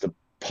 Whether it's the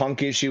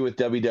Punk issue with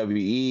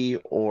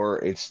WWE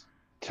or it's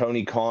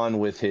Tony Khan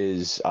with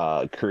his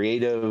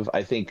creative,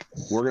 I think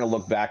we're going to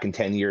look back in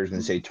 10 years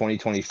and say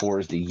 2024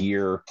 is the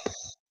year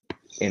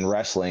in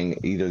wrestling.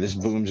 Either this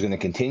boom's going to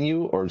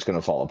continue or it's going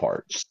to fall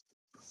apart.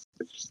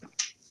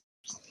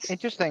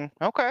 Interesting.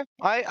 Okay.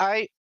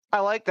 I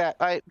like that.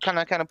 I kind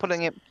of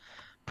putting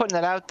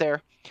that out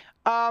there.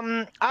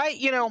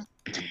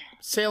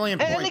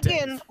 Salient point. And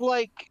again, Dave.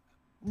 like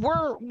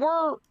we're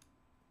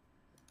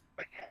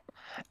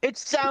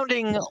it's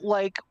sounding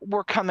like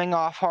we're coming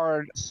off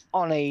hard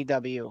on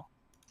AEW.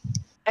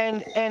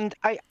 And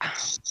I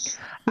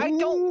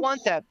don't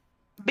want that,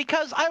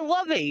 because I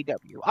love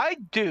AEW. I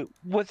do.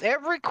 With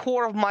every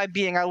core of my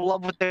being, I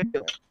love what they're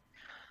doing.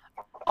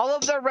 All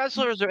of their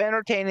wrestlers are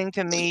entertaining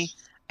to me,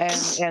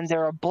 and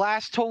they're a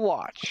blast to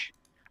watch.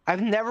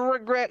 I've never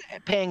regret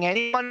paying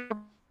any money for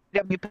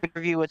AEW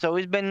pay-per-view. It's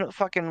always been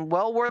fucking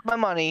well worth my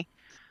money.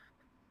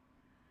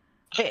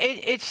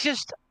 It's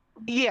just,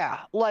 yeah,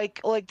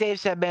 like Dave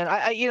said, man.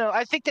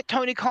 I think that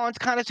Tony Khan's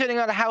kind of sitting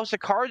on a house of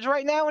cards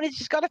right now, and he's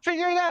just got to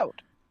figure it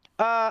out.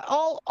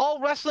 All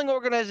wrestling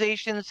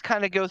organizations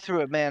kind of go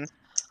through it, man.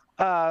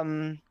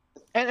 And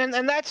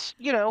that's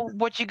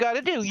what you got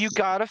to do. You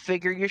got to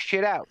figure your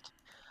shit out.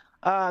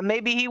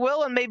 Maybe he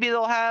will, and maybe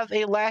they'll have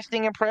a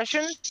lasting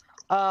impression,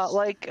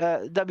 like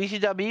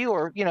WCW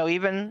or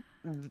even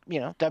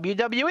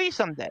WWE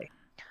someday.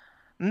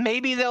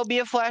 Maybe there'll be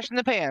a flash in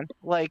the pan,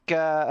 like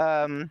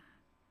any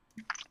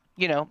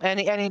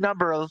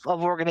number of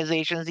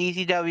organizations,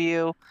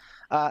 ECW,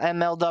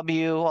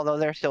 MLW, although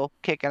they're still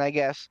kicking, I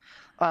guess.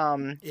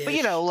 But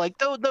like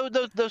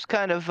those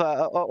kind of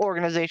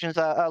organizations,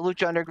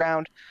 Lucha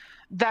Underground,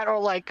 that are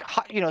like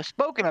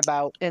spoken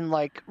about in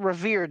like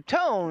revered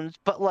tones,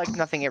 but like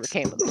nothing ever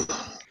came of it.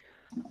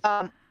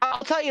 I'll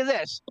tell you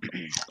this.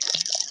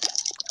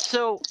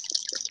 So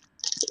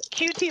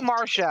QT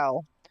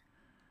Marshall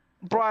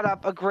brought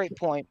up a great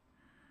point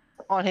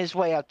on his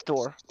way out the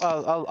door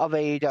of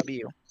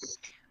AEW,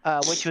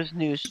 which was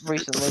news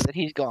recently that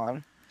he's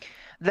gone.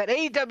 That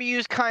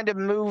AEW's kind of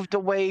moved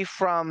away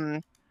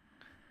from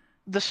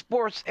the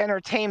sports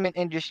entertainment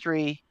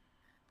industry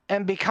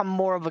and become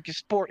more of like a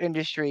sport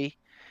industry.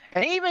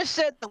 And he even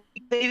said that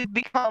they've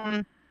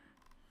become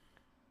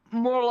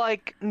more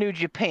like New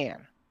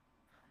Japan,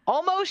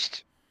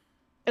 almost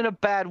in a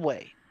bad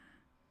way.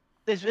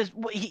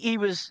 He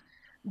was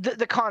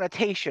the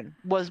connotation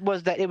was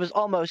that it was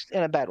almost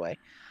in a bad way.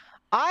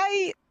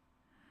 I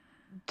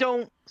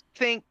don't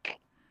think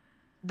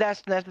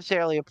that's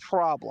necessarily a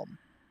problem.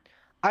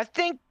 I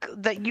think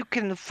that you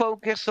can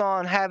focus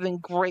on having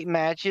great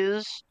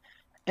matches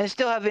and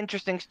still have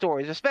interesting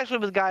stories, especially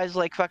with guys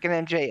like fucking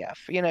MJF.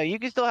 You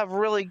can still have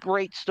really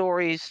great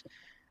stories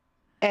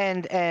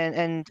and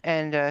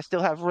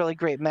still have really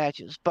great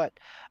matches. But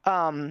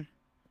I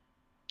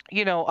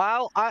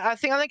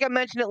think I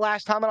mentioned it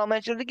last time, and I'll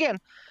mention it again.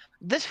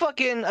 This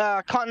fucking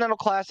Continental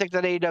Classic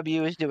that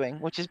AEW is doing,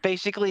 which is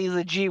basically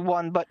the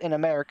G1 but in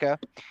America,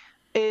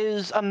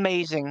 is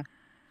amazing.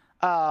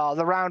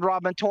 The round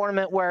robin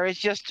tournament where it's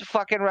just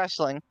fucking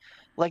wrestling.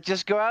 Like,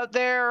 just go out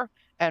there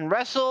and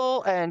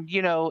wrestle, and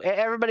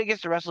everybody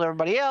gets to wrestle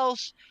everybody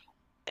else.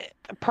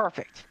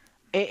 Perfect.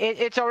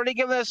 It's already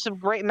given us some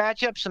great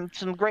matchups,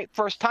 some great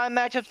first time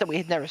matchups that we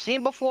had never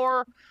seen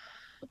before.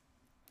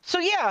 So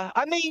yeah,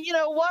 I mean, you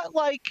know what?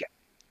 Like,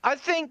 I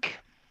think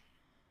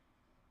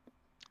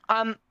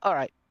all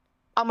right.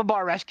 I'm a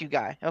bar rescue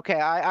guy. Okay,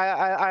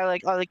 I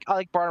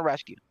like bar and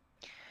rescue.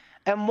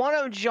 And one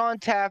of John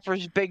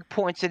Taffer's big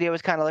points that he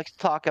always kind of likes to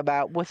talk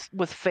about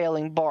with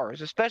failing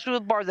bars, especially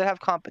with bars that have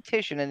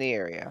competition in the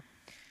area,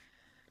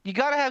 you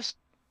got to have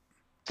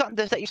something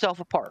to set yourself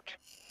apart.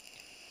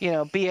 You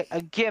know, be it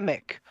a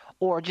gimmick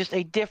or just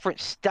a different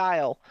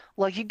style.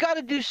 Like, you got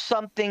to do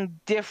something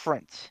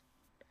different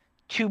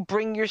to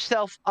bring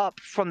yourself up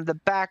from the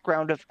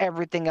background of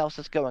everything else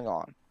that's going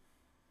on.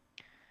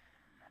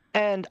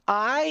 And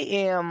I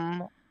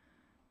am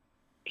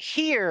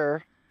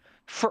here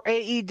for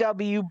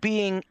AEW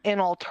being an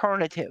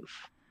alternative,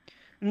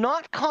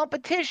 not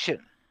competition.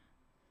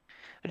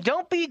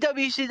 Don't be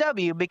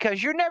WCW,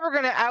 because you're never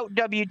going to out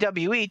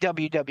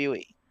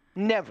WWE.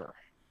 Never.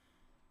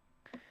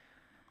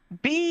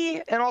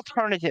 Be an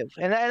alternative.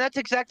 And that's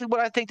exactly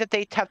what I think that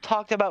they have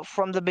talked about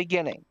from the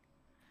beginning,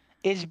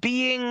 is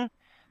being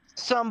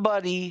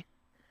somebody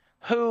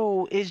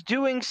who is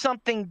doing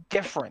something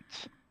different.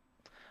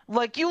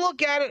 Like, you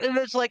look at it and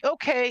it's like,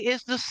 okay,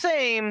 it's the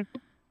same,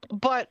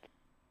 but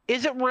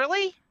is it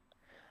really?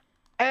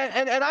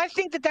 And I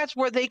think that that's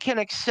where they can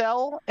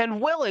excel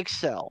and will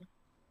excel,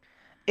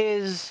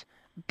 is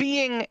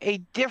being a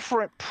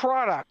different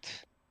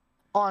product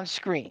on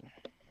screen.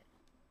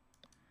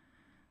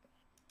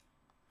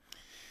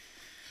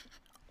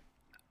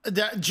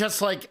 That,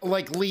 just like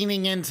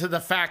leaning into the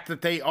fact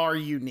that they are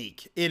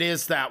unique. It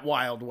is that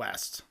Wild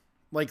West.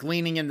 Like,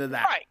 leaning into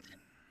that. Right.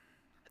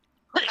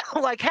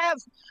 Like, have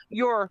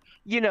your,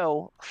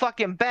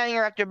 fucking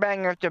banger after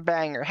banger after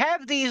banger.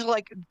 Have these,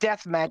 like,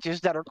 death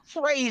matches that are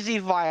crazy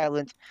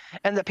violent,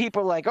 and that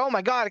people are like, oh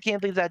my god, I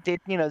can't believe that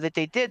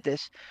they did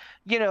this.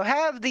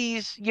 Have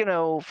these,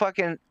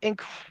 fucking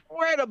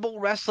incredible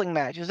wrestling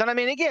matches. And I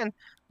mean, again,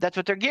 that's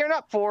what they're gearing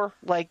up for.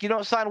 Like, you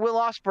don't sign Will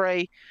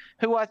Ospreay,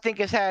 who I think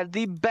has had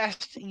the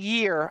best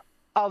year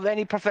of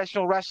any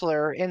professional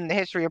wrestler in the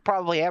history of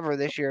probably ever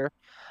this year,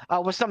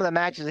 with some of the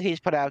matches that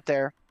he's put out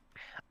there.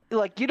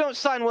 Like, you don't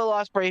sign Will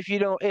Ospreay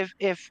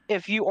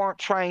if you aren't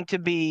trying to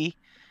be,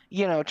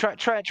 try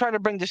to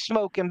bring the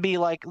smoke and be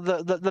like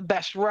the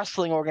best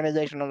wrestling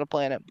organization on the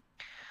planet.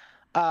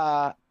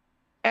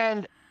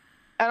 And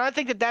I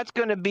think that that's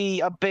going to be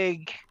a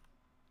big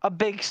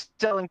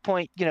selling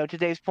point,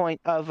 today's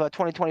point of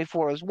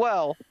 2024 as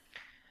well,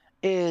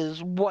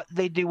 is what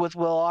they do with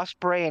Will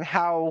Ospreay and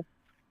how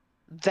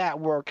that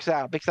works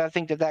out, because I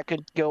think that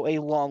could go a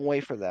long way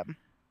for them.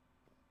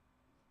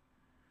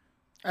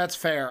 That's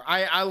fair.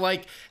 I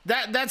like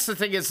that. That's the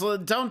thing, is,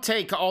 don't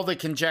take all the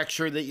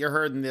conjecture that you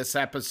heard in this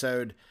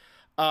episode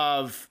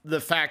of the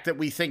fact that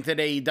we think that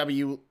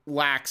AEW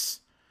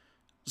lacks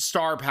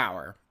star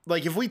power.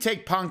 Like, if we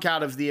take Punk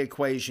out of the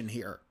equation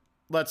here,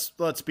 let's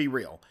be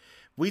real.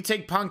 We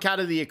take Punk out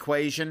of the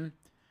equation,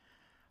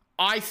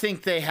 I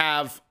think they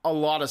have a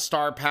lot of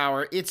star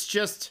power. It's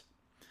just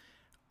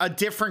a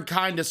different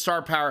kind of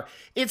star power.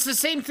 It's the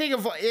same thing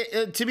of,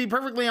 to be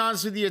perfectly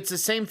honest with you, it's the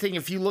same thing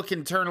if you look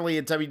internally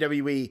at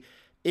WWE.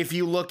 If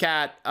you look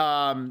at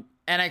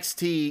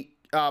NXT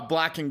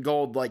Black and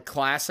Gold, like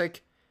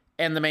Classic,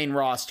 and the main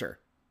roster.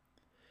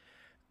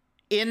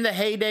 In the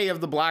heyday of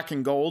the Black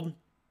and Gold,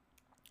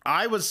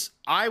 I was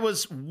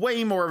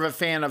way more of a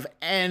fan of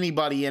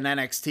anybody in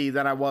NXT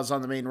than I was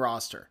on the main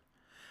roster.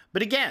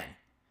 But again,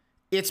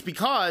 it's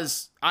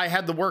because I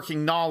had the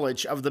working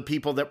knowledge of the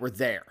people that were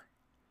there.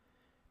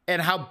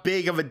 And how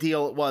big of a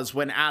deal it was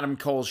when Adam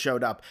Cole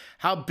showed up.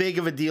 How big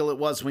of a deal it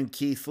was when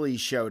Keith Lee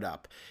showed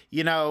up.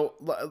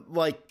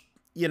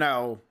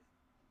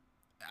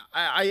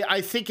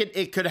 I think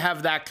it could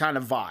have that kind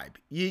of vibe.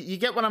 You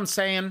get what I'm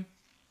saying?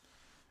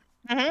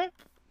 Mm-hmm.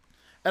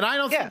 And I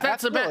don't think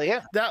that's a bad...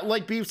 Yeah. That,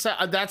 like Beef said,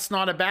 that's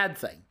not a bad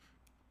thing.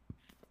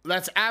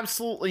 That's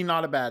absolutely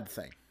not a bad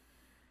thing.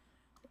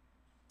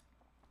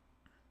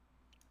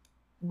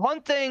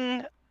 One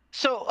thing...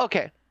 So,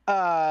 okay.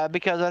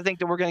 Because I think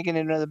that we're going to get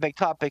into another big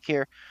topic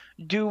here.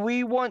 Do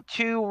we want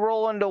to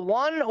roll into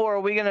one, or are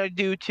we going to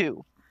do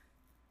two?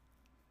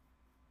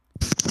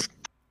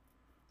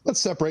 Let's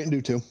separate and do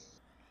two.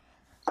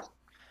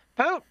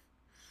 Poot,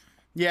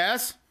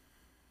 Yes?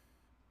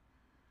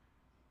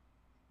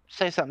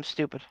 say something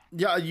stupid.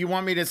 Yeah, you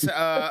want me to say...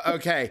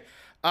 okay.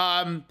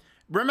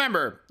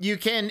 Remember, you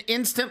can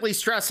instantly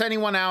stress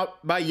anyone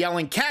out by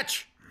yelling,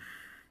 "Catch!"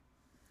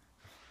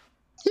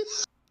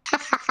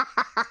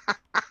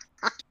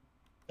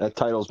 That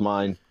title's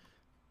mine.